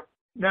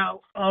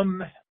 Now,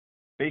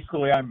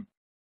 basically, I'm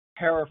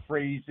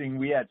paraphrasing.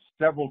 We had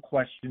several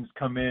questions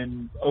come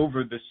in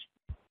over this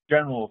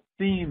general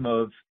theme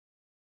of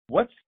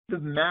what's the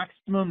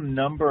maximum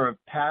number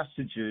of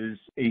passages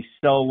a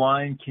cell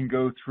line can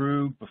go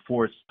through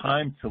before it's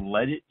time to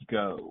let it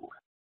go?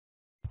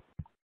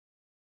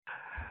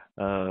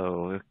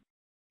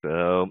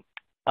 So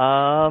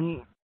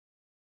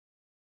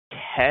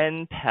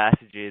 10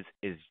 passages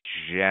is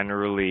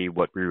generally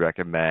what we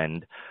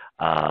recommend.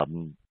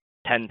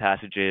 10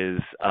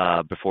 passages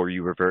before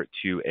you revert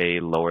to a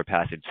lower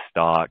passage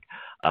stock.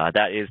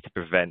 That is to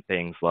prevent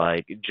things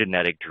like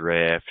genetic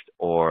drift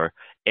or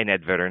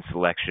inadvertent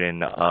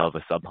selection of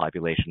a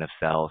subpopulation of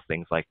cells,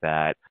 things like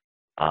that.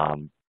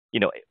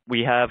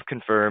 We have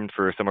confirmed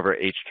for some of our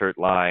H-TERT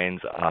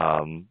lines,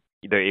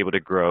 they're able to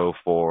grow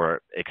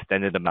for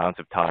extended amounts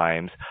of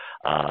times.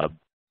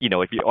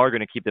 If you are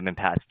going to keep them in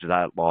passage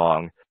that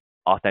long,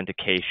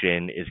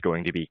 authentication is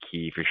going to be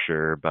key for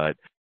sure, but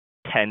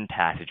 10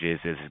 passages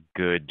is a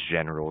good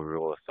general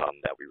rule of thumb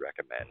that we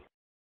recommend.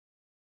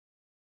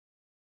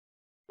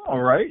 All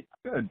right,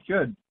 good.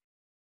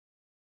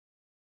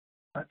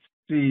 Let's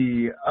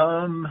see.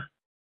 I'm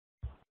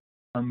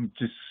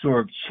just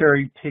sort of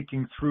cherry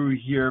picking through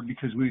here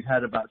because we've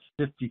had about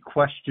 50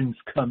 questions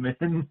come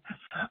in.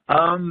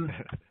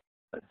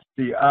 Let's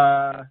see.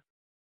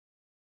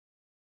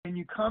 Can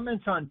you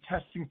comment on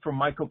testing for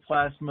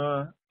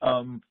mycoplasma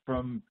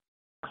from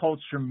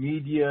culture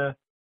media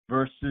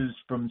versus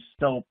from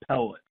cell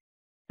pellet?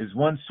 Is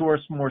one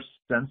source more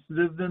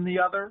sensitive than the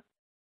other?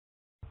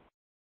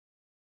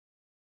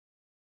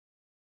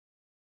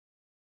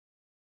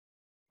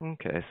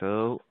 Okay,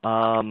 so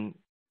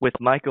with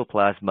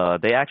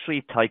mycoplasma, they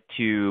actually like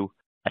to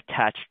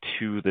attach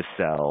to the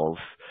cells.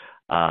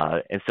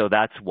 And so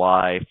that's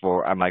why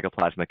for our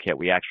mycoplasma kit,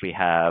 we actually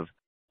have,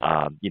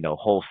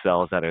 whole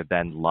cells that are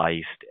then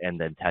lysed and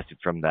then tested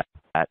from that.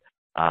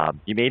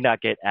 You may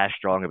not get as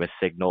strong of a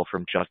signal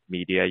from just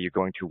media. You're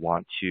going to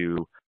want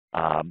to,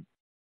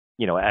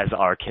 as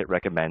our kit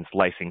recommends,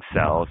 lysing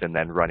cells and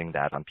then running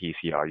that on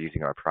PCR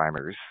using our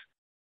primers.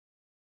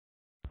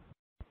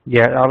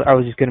 Yeah, I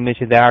was just going to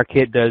mention that our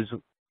kit does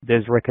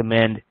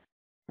recommend,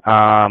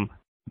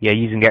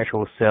 using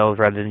actual cells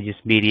rather than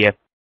just media.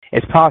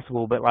 It's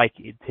possible, but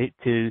it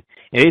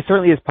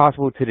certainly is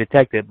possible to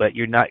detect it, but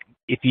you're not.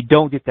 If you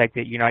don't detect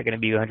it, you're not going to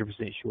be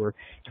 100% sure.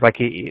 It's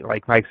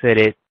like Mike said,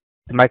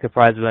 the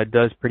mycoplasma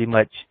does pretty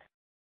much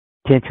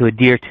tend to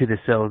adhere to the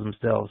cells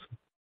themselves.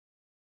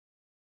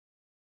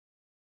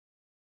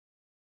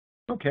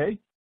 Okay.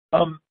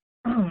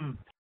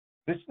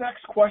 This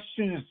next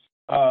question is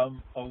a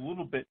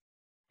little bit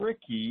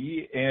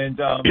tricky, and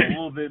a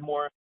little bit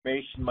more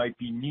information might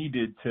be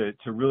needed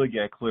to really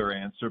get a clear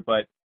answer.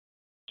 But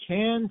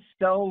can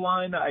cell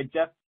line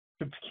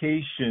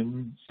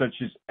identification,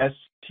 such as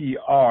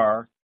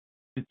STR,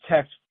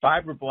 detect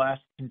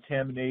fibroblast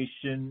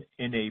contamination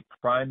in a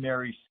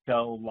primary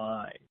cell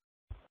line?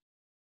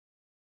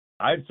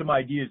 I have some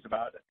ideas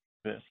about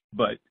this,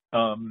 but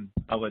I'll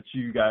let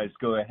you guys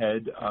go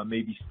ahead.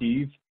 Maybe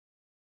Steve.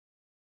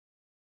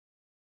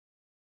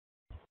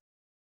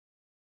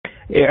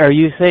 Are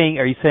you saying?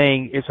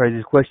 Sorry,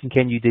 this question.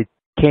 Can you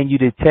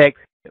detect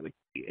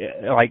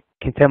like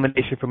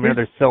contamination from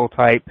another cell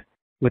type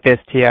with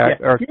STI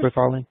or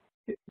profiling?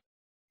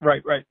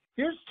 Right.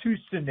 Here's two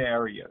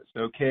scenarios.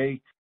 Okay.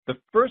 The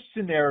first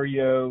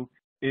scenario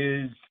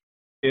is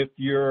if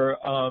you're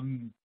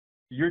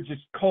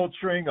just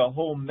culturing a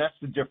whole mess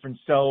of different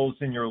cells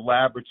in your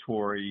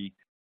laboratory,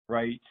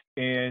 right?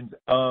 And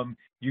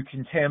you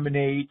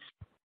contaminate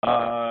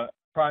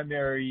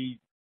primary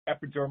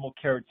epidermal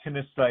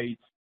keratinocytes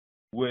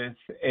with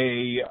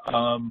a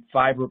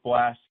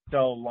fibroblast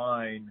cell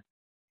line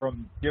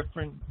from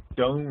different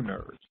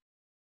donors.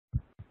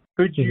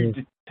 Could you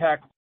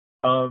detect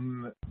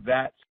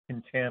that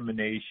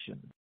contamination?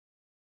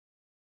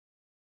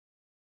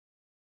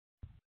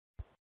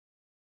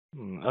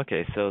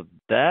 Okay, so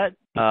that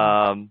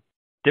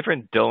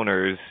different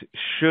donors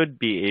should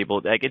be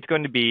able, like, it's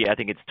going to be, I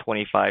think it's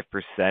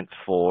 25%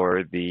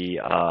 for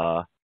the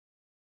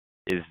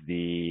is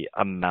the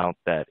amount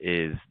that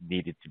is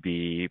needed to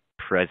be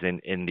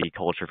present in the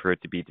culture for it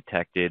to be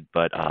detected.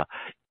 But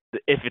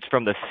if it's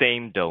from the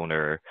same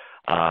donor,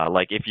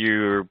 like if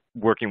you're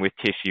working with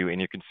tissue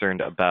and you're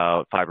concerned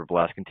about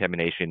fibroblast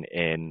contamination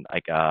in,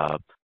 like,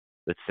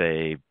 let's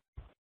say,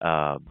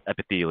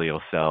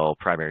 epithelial cell,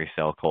 primary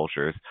cell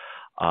cultures,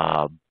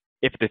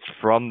 if it's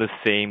from the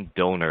same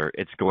donor,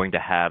 it's going to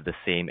have the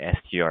same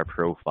STR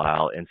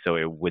profile, and so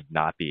it would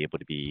not be able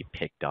to be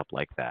picked up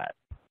like that.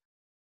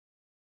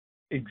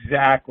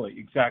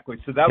 Exactly.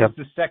 So that was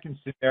the second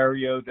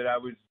scenario that I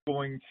was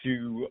going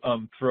to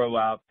throw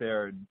out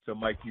there. And so,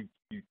 Mike, you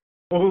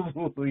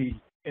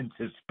totally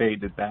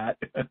anticipated that.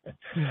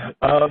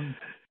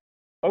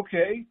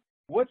 Okay.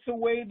 What's a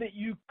way that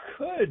you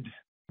could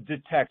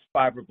detect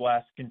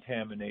fibroblast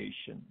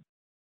contamination?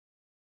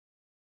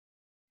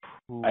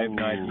 I have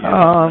no idea.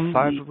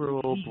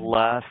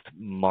 Fibroblast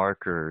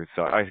markers.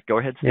 So, go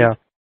ahead, Steve. Yeah.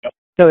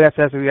 So that's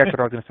what I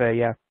was going to say.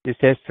 Yeah, it's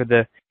just for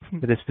the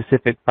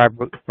specific a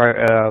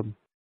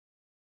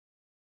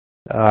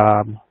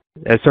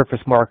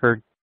surface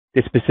marker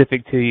is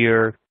specific to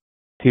your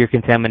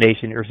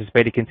contamination or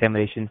suspected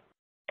contamination.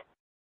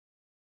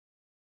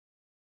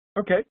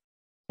 Okay,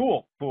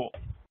 cool.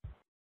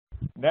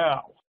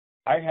 Now,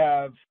 I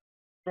have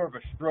sort of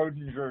a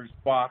Schrodinger's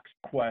box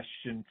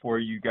question for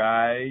you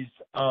guys.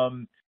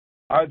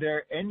 Are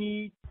there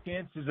any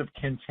chances of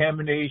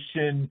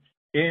contamination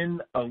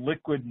in a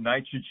liquid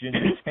nitrogen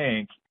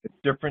tank if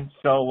different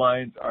cell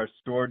lines are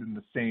stored in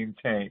the same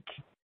tank?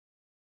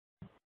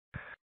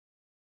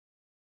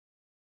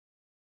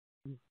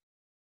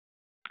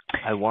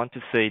 I want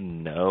to say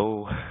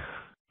no.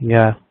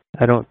 Yeah,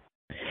 I don't.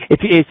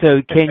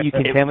 So can you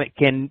contaminate?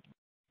 Can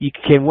you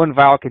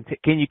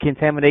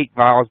contaminate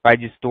vials by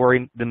just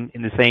storing them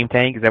in the same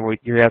tank? Is that what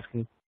you're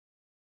asking?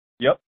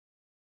 Yep.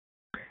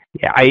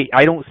 Yeah,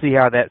 I don't see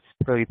how that's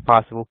really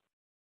possible.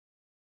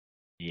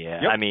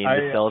 Yeah, yep. I mean,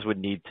 the cells would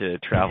need to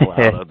travel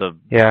out of the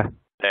there,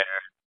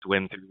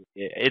 swim through.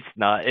 It's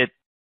not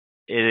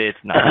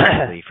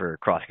likely for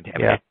cross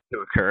contamination to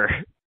occur.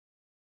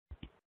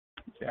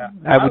 Yeah,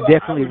 I would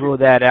definitely rule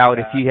that out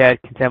if you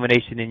had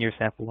contamination in your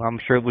sample. I'm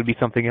sure it would be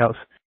something else.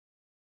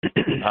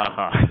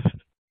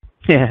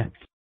 Yeah.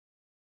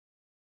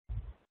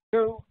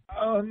 So,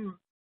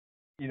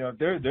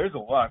 there's a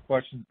lot of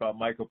questions about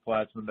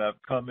mycoplasma that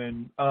have come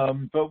in,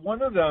 but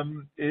one of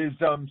them is,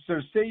 so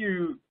say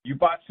you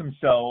bought some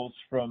cells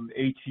from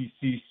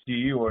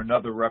ATCC or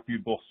another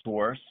reputable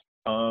source.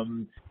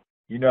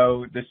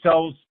 The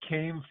cells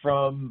came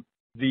from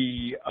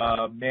the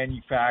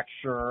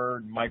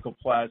manufacturer,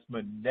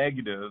 mycoplasma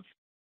negative.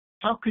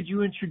 How could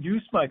you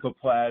introduce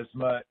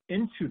mycoplasma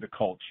into the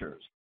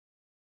cultures?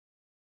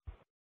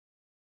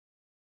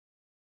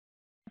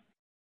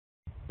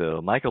 So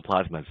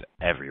mycoplasma is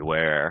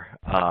everywhere.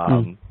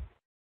 The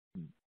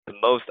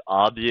most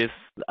obvious,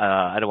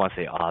 I don't want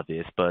to say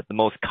obvious, but the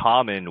most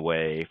common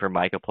way for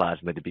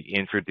mycoplasma to be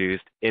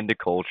introduced into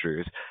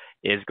cultures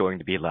is going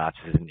to be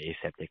lapses in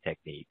aseptic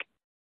technique.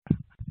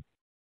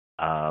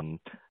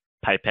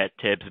 Pipette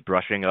tips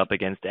brushing up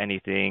against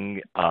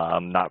anything,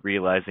 not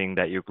realizing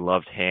that your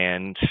gloved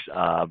hand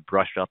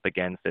brushed up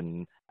against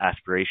an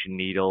aspiration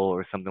needle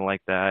or something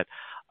like that.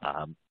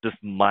 Just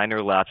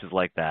minor lapses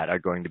like that are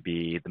going to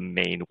be the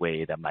main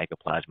way that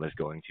mycoplasma is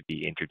going to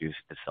be introduced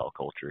to cell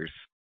cultures.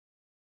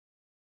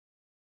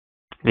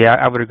 Yeah,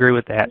 I would agree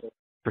with that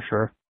for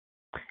sure.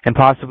 And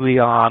possibly,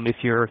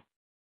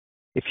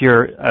 if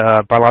your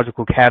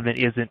biological cabinet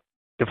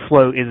the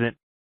flow isn't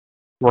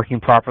working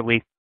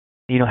properly,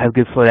 you don't have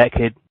good flow, that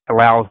could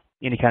allow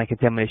any kind of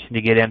contamination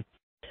to get in.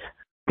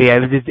 But yeah,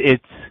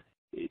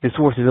 the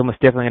source is almost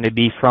definitely going to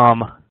be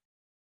from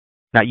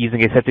not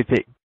using a septic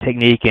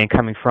technique and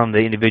coming from the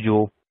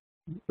individual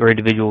or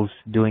individuals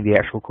doing the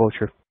actual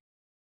culture,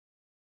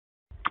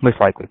 most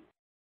likely.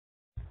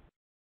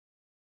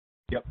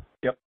 Yep.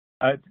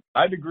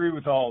 I'd agree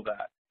with all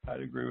that.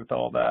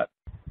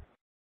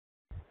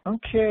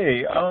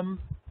 Okay.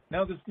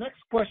 Now this next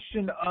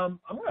question, I'm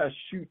going to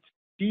shoot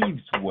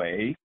Steve's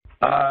way.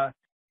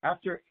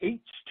 After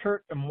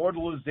H-TERT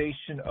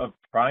immortalization of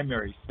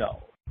primary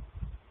cells,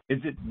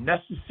 is it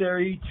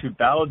necessary to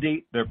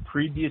validate their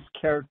previous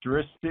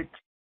characteristics?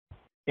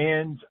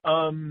 And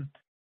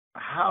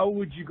how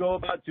would you go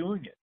about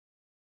doing it?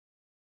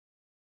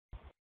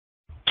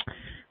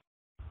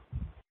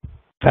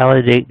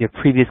 Validate their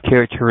previous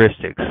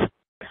characteristics.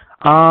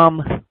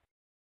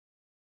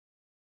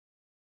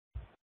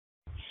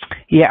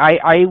 Yeah,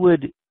 I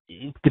would,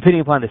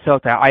 depending upon the cell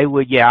type, I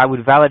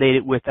would validate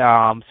it with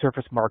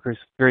surface markers,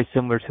 very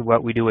similar to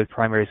what we do with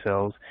primary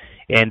cells,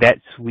 and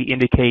we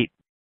indicate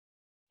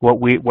what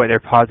they're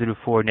positive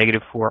for,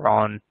 negative for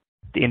on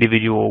the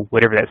individual,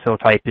 whatever that cell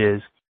type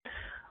is.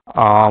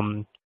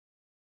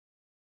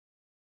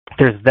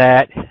 There's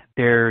that.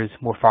 There's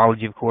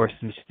morphology, of course,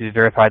 and to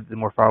verify that the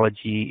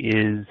morphology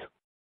is,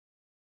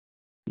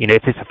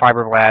 if it's a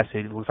fibroblast,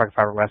 it looks like a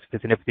fibroblast. If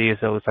it's an epithelial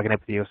cell, it looks like an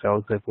epithelial cell,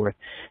 and so forth.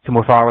 So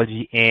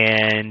morphology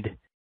and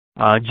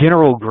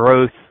general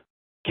growth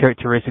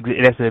characteristics.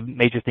 That's a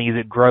major thing. Is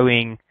it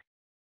growing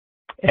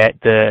at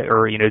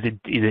is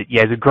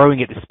it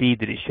growing at the speed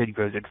that it should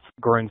grow? Is it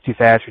growing too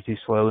fast or too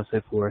slow, and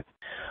so forth?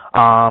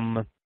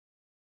 Yeah.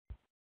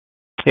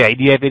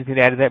 Do you have anything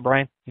to add to that,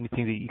 Brian?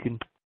 Anything that you can?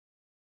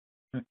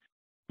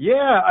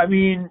 Yeah, I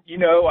mean, you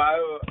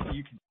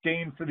can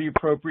stain for the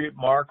appropriate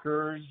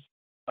markers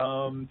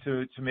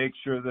to make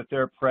sure that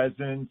they're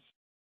present.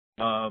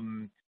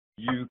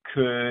 You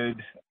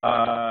could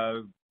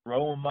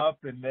grow them up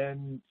and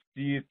then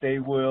see if they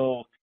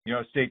will,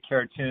 say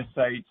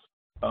keratinocytes.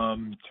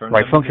 Turn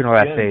right, them functional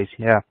into assays.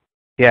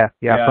 Yeah,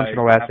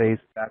 functional assays.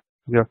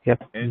 Exactly. Yeah.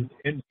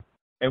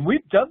 And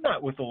we've done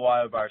that with a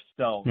lot of our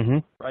cells,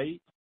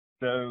 right?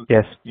 So,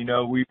 yes.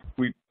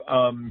 We've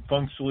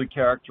functionally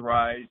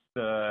characterized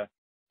the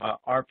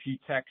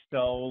RP-Tech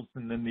cells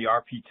and then the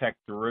RP-Tech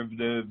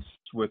derivatives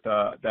with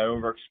that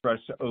overexpress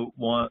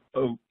OAT1,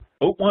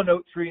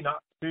 OAT3,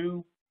 not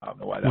 2. I don't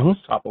know why that was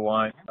top of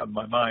line of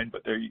my mind,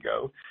 but there you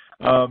go.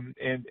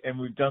 And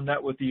we've done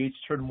that with the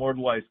H-TERT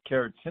immortalized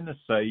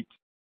keratinocyte.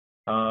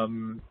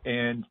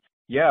 And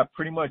yeah,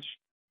 pretty much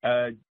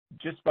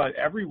just about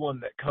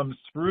everyone that comes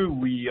through,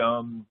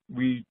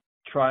 we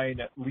try and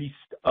at least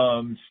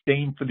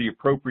stain for the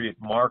appropriate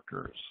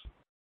markers.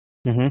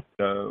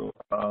 So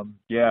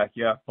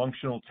yeah,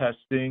 functional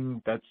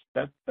testing. That's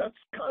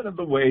kind of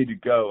the way to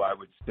go, I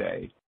would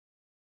say.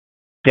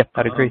 Yeah,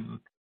 I'd agree.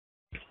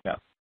 Yeah.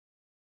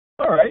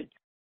 All right.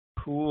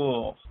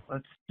 Cool.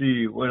 Let's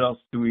see. What else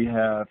do we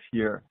have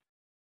here?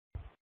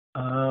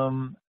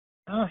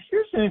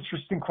 Here's an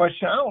interesting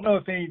question. I don't know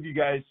if any of you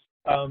guys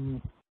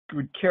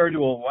would care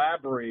to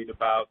elaborate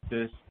about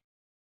this,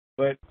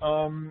 but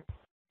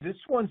this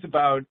one's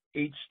about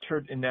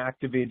H-TERT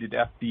inactivated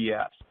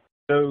FBS.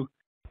 So,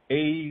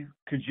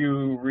 could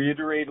you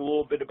reiterate a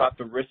little bit about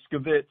the risk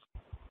of it?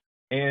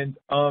 And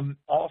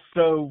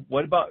also,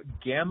 what about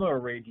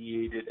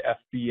gamma-irradiated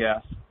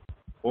FBS,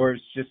 or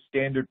is just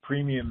standard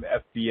premium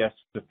FBS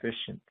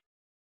sufficient?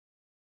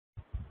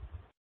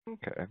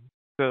 Okay,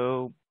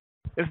 so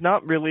there's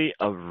not really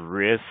a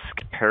risk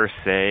per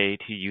se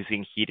to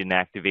using heat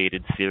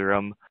inactivated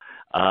serum.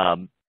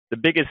 The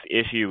biggest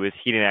issue with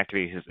heat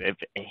inactivation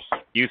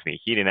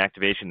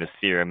of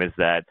serum is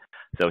that,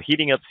 so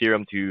heating up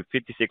serum to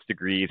 56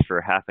 degrees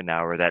for half an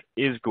hour, that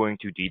is going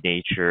to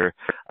denature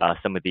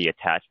some of the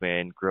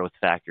attachment growth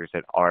factors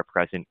that are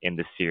present in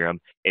the serum.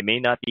 It may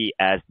not be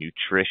as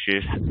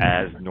nutritious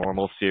as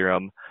normal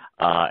serum,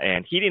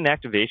 and heat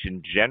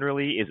inactivation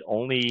generally is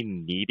only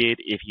needed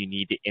if you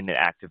need to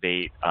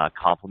inactivate a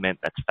complement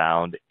that's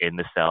found in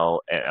the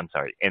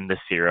in the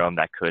serum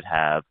that could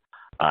have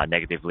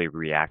negatively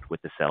react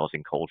with the cells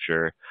in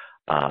culture,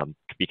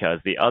 because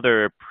the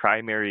other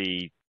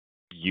primary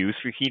use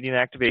for heat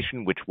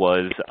inactivation, which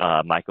was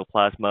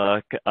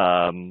mycoplasma,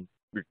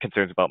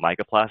 concerns about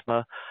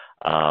mycoplasma,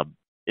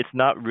 it's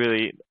not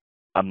really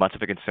much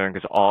of a concern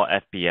because all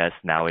FBS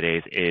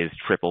nowadays is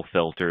triple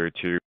filtered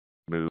to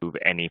remove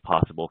any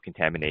possible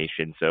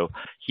contamination. So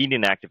heat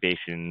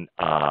inactivation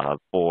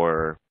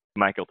for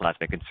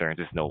mycoplasma concerns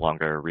is no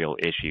longer a real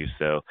issue.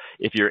 So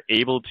if you're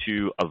able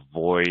to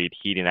avoid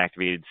heat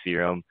inactivated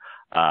serum,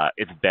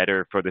 it's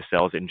better for the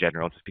cells in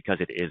general just because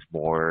it is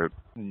more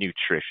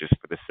nutritious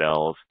for the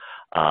cells.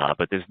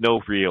 But there's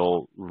no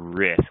real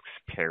risks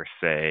per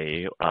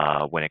se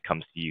when it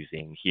comes to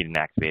using heat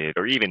inactivated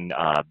or even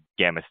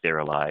gamma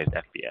sterilized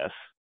FBS.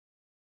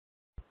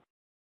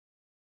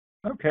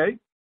 Okay,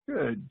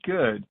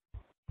 good.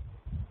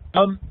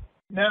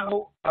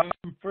 Now,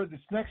 for this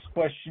next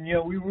question,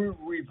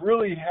 we've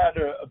really had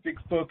a big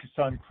focus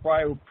on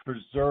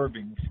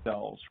cryopreserving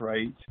cells,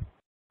 right?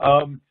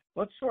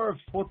 Let's sort of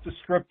flip the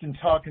script and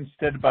talk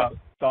instead about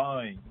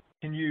thawing.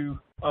 Can you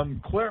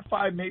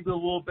clarify maybe a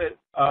little bit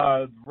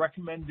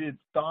recommended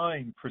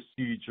thawing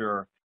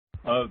procedure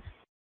of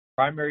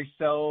primary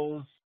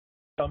cells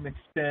to some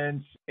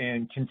extent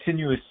and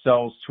continuous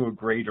cells to a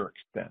greater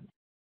extent?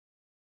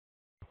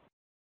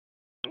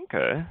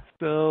 Okay,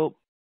 so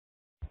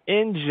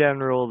in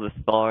general, the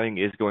thawing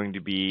is going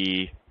to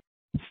be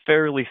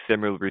fairly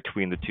similar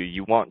between the two.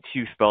 You want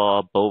to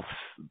thaw both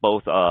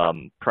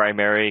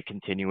primary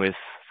continuous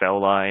cell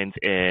lines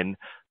in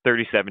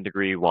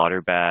 37-degree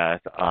water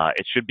bath.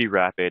 It should be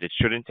rapid. It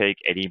shouldn't take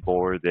any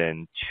more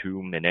than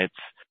 2 minutes.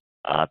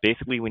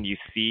 Basically, when you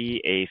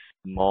see a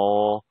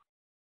small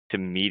to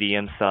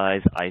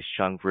medium-sized ice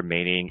chunk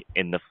remaining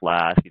in the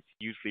flask, it's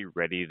usually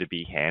ready to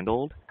be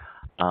handled.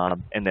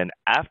 And then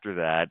after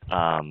that,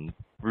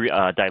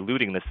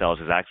 diluting the cells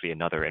is actually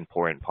another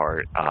important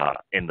part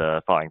in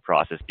the thawing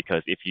process,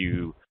 because if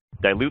you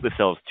dilute the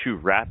cells too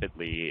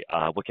rapidly,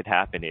 what could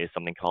happen is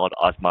something called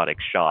osmotic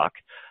shock,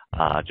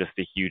 just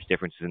the huge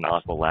differences in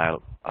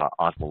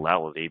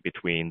osmolality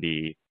between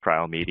the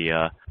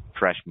cryomedia,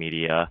 fresh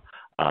media.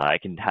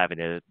 It can have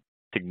a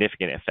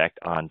significant effect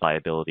on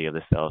viability of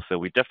the cells. So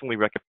we definitely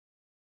recommend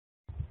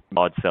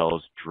thawed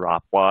cells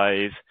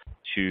drop-wise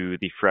to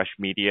the fresh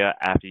media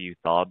after you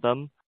thawed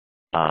them.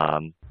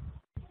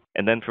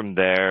 And then from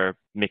there,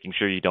 making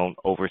sure you don't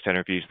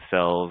over-centrifuge the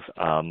cells.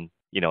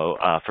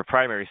 For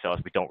primary cells,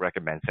 we don't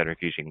recommend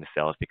centrifuging the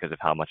cells because of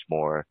how much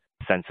more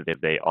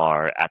sensitive they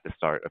are at the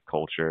start of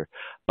culture.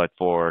 But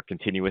for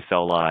continuous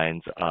cell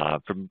lines,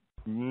 for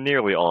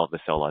nearly all of the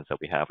cell lines that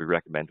we have, we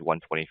recommend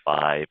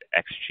 125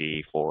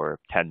 xg for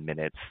 10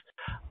 minutes.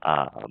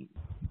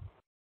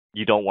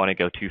 You don't want to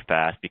go too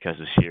fast because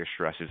the shear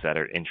stresses that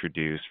are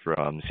introduced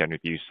from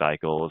centrifuge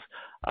cycles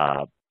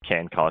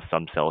can cause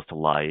some cells to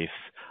lyse,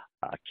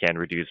 can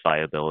reduce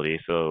viability.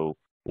 So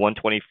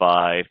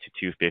 125 to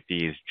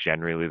 250 is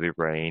generally the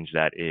range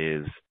that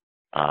is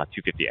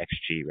 250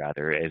 xg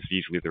rather, is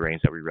usually the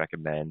range that we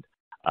recommend.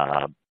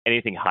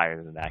 Anything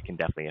higher than that can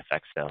definitely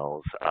affect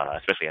cells,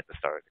 especially at the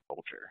start of the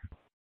culture.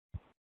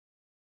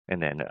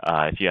 And then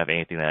if you have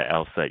anything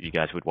else that you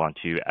guys would want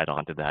to add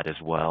on to that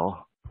as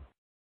well.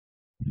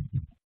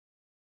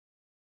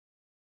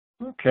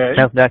 Okay.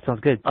 No, that sounds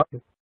good.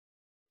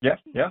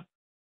 Yeah.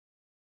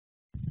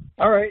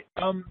 All right.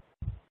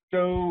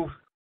 So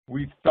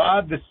we've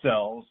thawed the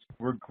cells.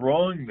 We're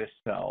growing the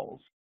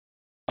cells.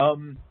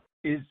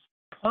 Is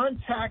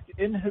contact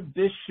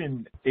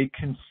inhibition a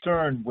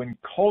concern when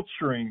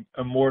culturing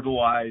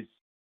immortalized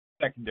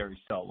secondary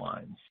cell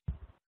lines?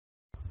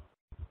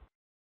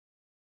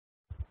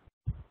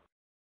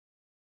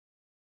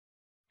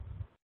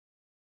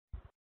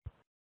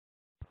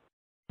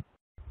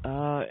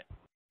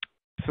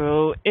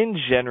 So in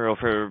general,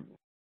 for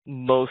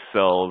most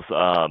cells,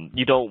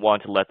 you don't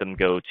want to let them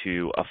go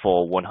to a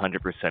full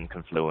 100%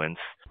 confluence.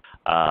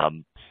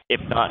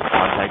 If not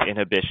contact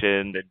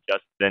inhibition,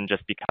 then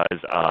just because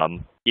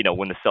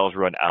when the cells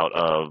run out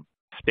of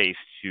space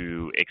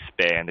to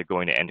expand, they're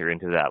going to enter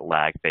into that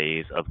lag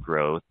phase of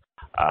growth.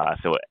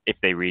 So if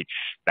they reach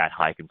that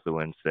high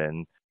confluence,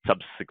 then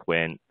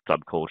subsequent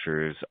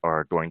subcultures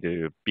are going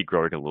to be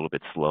growing a little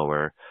bit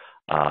slower.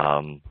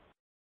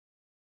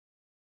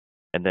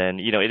 And then,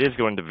 it is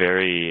going to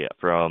vary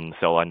from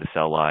cell line to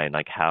cell line,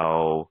 like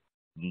how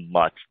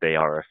much they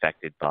are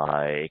affected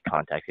by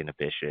contact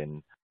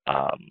inhibition.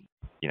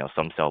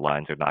 Some cell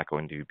lines it's not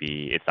going to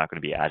be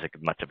as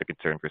much of a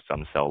concern for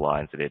some cell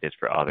lines than it is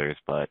for others.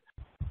 But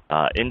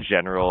in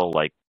general,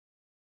 like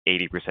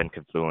 80%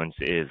 confluence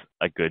is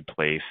a good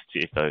place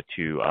to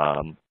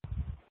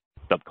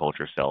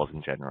subculture cells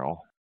in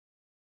general.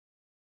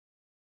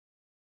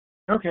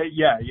 Okay,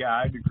 yeah,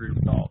 I'd agree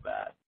with all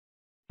that.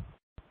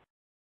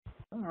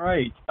 All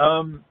right.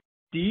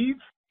 Steve,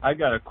 I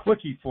got a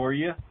quickie for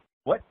you.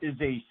 What is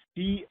a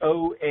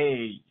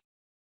COA?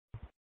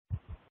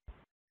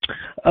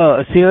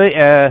 A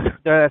COA,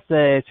 that's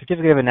a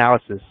certificate of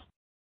analysis.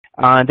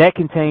 That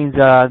contains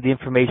the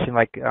information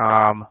like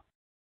a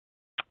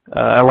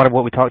lot of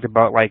what we talked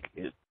about, like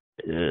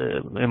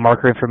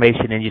marker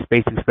information and just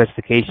basic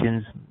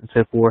specifications and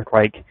so forth,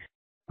 like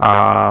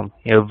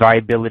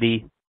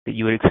viability that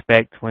you would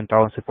expect when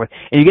thawing and so forth.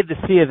 And you get the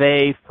C of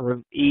A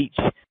for each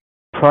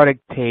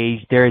product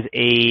page. There's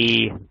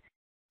a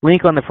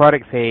link on the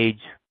product page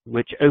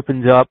which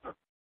opens up,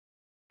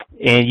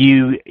 and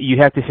you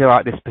have to fill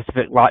out the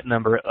specific lot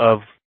number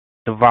of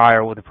the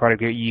vial with the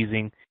product you're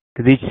using,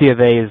 because each C of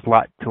A is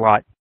lot to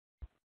lot.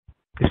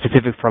 It's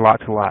specific for lot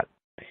to lot,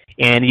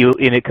 and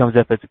it comes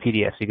up as a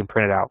PDF, so you can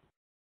print it out.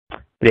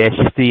 But yeah, it's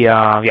just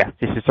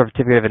just a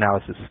certificate of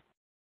analysis.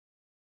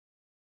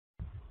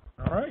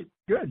 All right,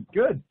 good.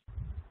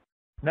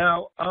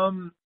 Now,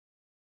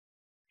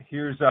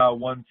 here's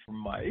one from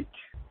Mike.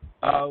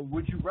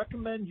 Would you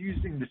recommend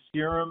using the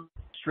serum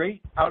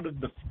straight out of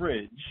the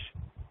fridge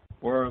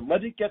or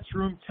let it get to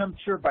room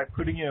temperature by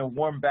putting it in a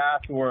warm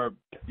bath, or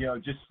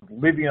just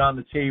leaving it on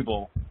the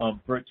table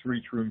for it to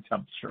reach room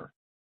temperature?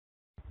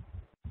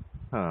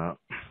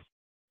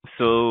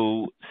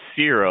 So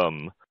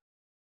serum,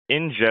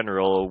 in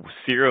general,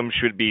 serum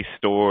should be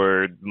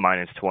stored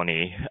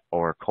 -20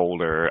 or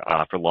colder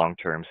for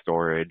long-term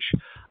storage.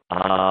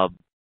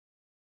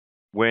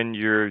 When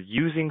you're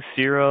using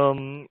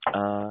serum,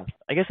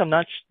 I guess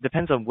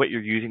depends on what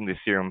you're using the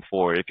serum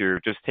for. If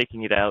you're just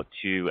taking it out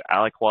to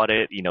aliquot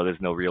it,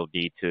 there's no real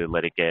need to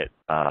let it get,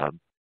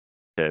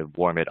 to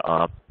warm it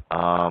up.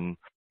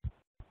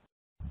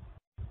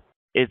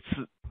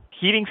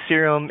 Heating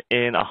serum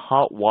in a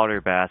hot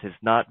water bath is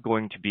not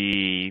going to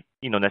be,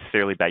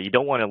 necessarily bad. You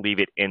don't want to leave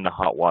it in the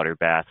hot water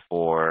bath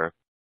for,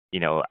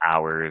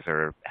 hours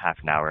or half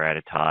an hour at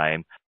a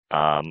time.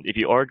 If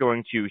you are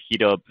going to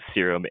heat up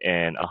serum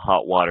in a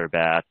hot water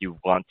bath, you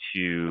want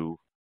to,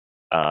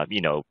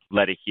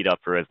 let it heat up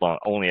for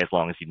only as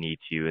long as you need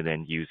to, and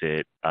then use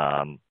it,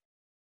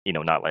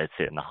 not let it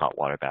sit in the hot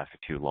water bath for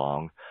too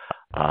long.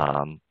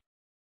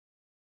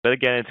 But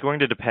again, it's going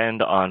to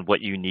depend on what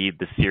you need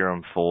the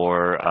serum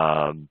for.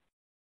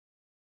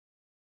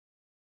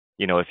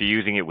 If you're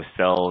using it with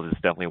cells, it's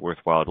definitely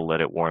worthwhile to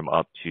let it warm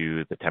up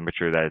to the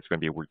temperature that it's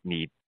going to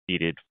be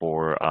needed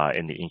for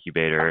in the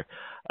incubator.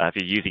 If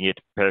you're using it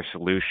to prepare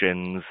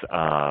solutions,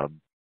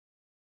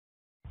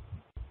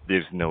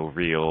 there's no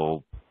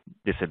real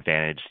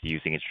disadvantage to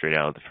using it straight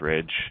out of the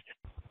fridge.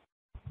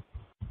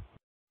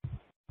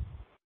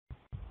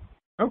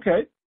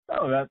 Okay,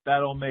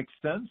 that all makes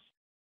sense.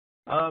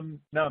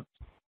 Now,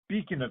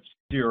 speaking of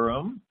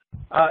serum,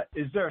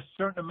 is there a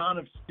certain amount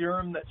of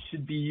serum that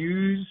should be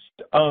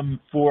used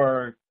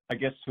for, I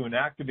guess, to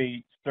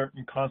inactivate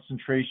certain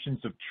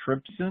concentrations of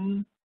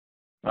trypsin?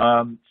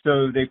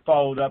 So they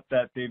followed up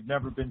that they've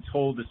never been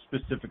told a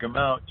specific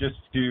amount, just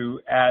to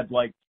add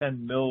like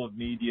 10 mil of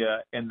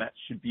media, and that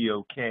should be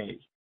okay.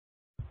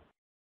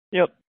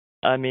 Yep.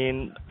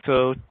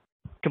 So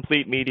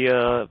complete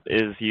media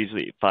is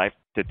usually 5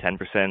 to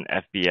 10%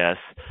 FBS.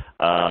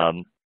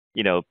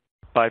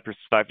 5 to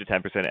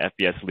 10%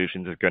 FBS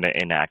solutions are going to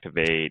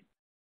inactivate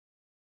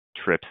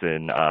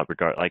trypsin,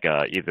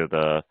 either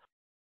the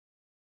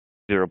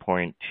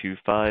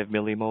 0.25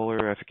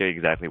 millimolar. I forget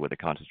exactly what the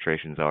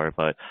concentrations are,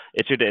 but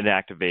it should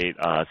inactivate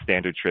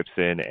standard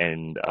trypsin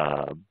and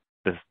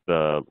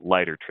the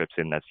lighter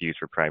trypsin that's used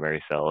for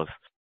primary cells.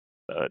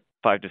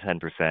 5 to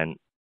 10%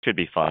 should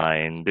be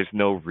fine. There's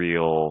no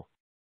real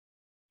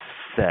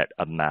set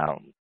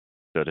amount,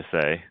 so to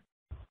say.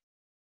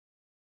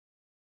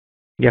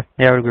 Yeah,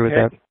 I would agree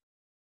with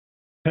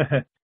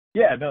that.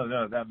 Yeah,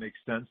 no, that makes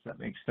sense.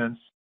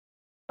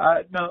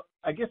 Now,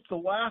 I guess the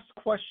last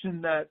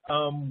question that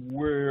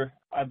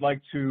I'd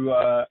like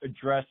to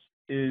address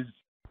is,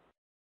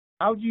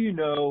 how do you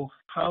know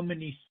how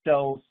many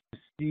cells to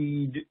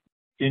seed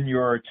in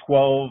your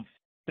 12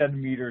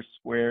 centimeter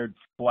squared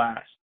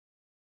flask?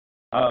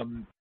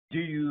 Do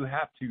you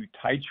have to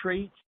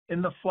titrate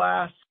in the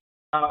flask?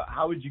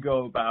 How would you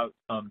go about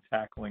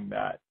tackling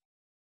that?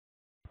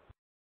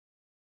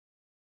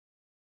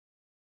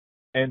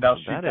 And I'll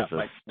shoot that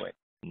mic away.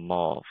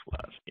 Small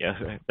flask.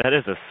 Yes, that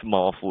is a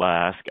small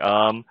flask.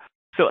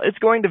 So it's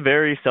going to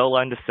vary cell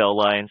line to cell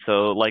line.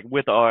 So like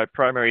with our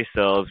primary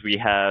cells, we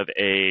have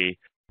a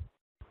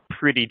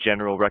pretty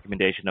general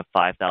recommendation of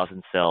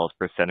 5,000 cells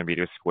per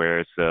centimeter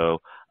squared.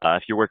 So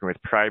if you're working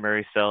with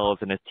primary cells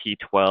in a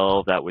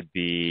T12, that would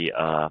be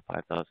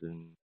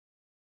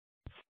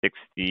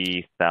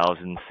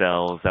 60,000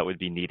 cells that would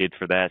be needed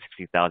for that,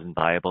 60,000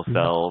 viable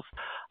cells.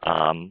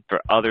 For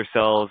other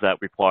cells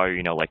that require,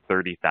 like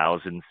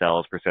 30,000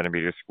 cells per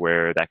centimeter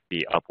square, that could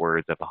be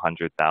upwards of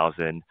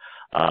 100,000.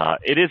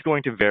 It is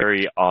going to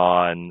vary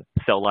on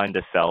cell line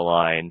to cell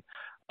line.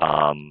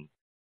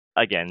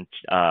 Again,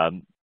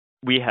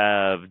 we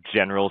have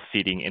general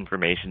seeding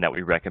information that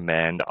we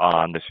recommend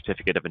on the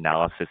certificate of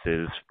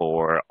analyses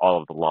for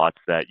all of the lots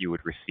that you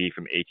would receive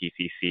from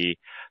ATCC.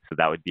 So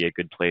that would be a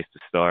good place to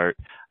start.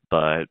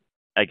 But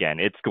again,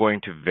 it's going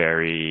to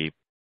vary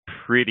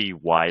pretty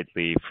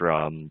widely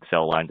from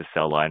cell line to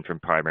cell line, from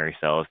primary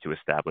cells to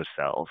established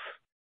cells.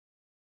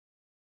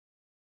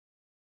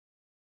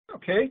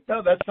 Okay,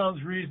 no, that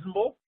sounds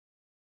reasonable.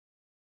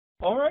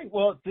 All right,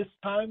 well, at this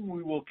time,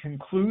 we will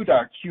conclude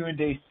our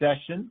Q&A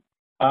session.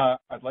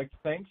 I'd like to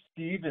thank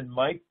Steve and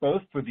Mike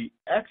both for the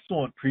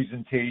excellent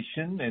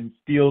presentation and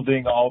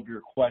fielding all of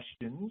your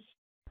questions.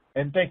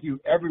 And thank you,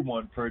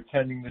 everyone, for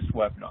attending this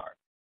webinar.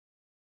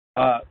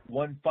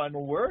 One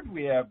final word,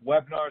 we have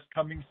webinars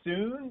coming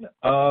soon.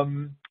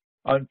 On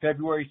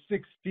February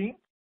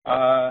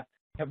 16th,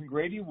 Kevin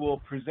Grady will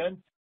present,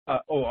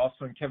 also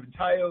and Kevin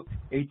Tayo,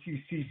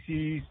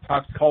 ATCC's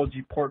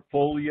toxicology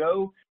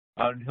portfolio.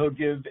 And he'll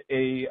give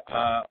a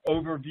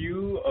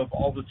overview of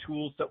all the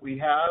tools that we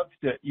have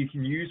that you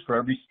can use for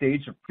every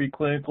stage of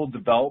preclinical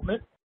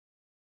development.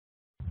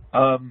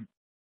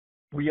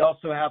 We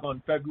also have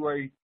on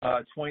February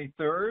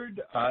 23rd,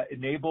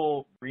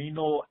 enable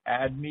renal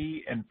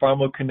ADME and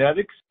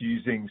pharmacokinetics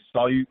using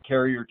solute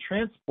carrier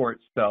transport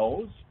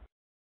cells.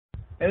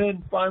 And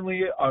then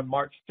finally, on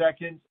March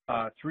 2nd,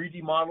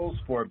 3D models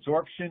for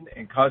absorption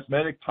and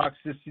cosmetic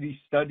toxicity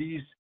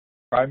studies,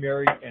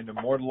 primary and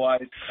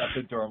immortalized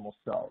epidermal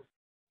cells.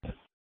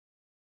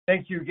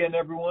 Thank you again,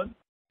 everyone,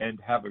 and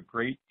have a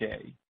great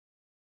day.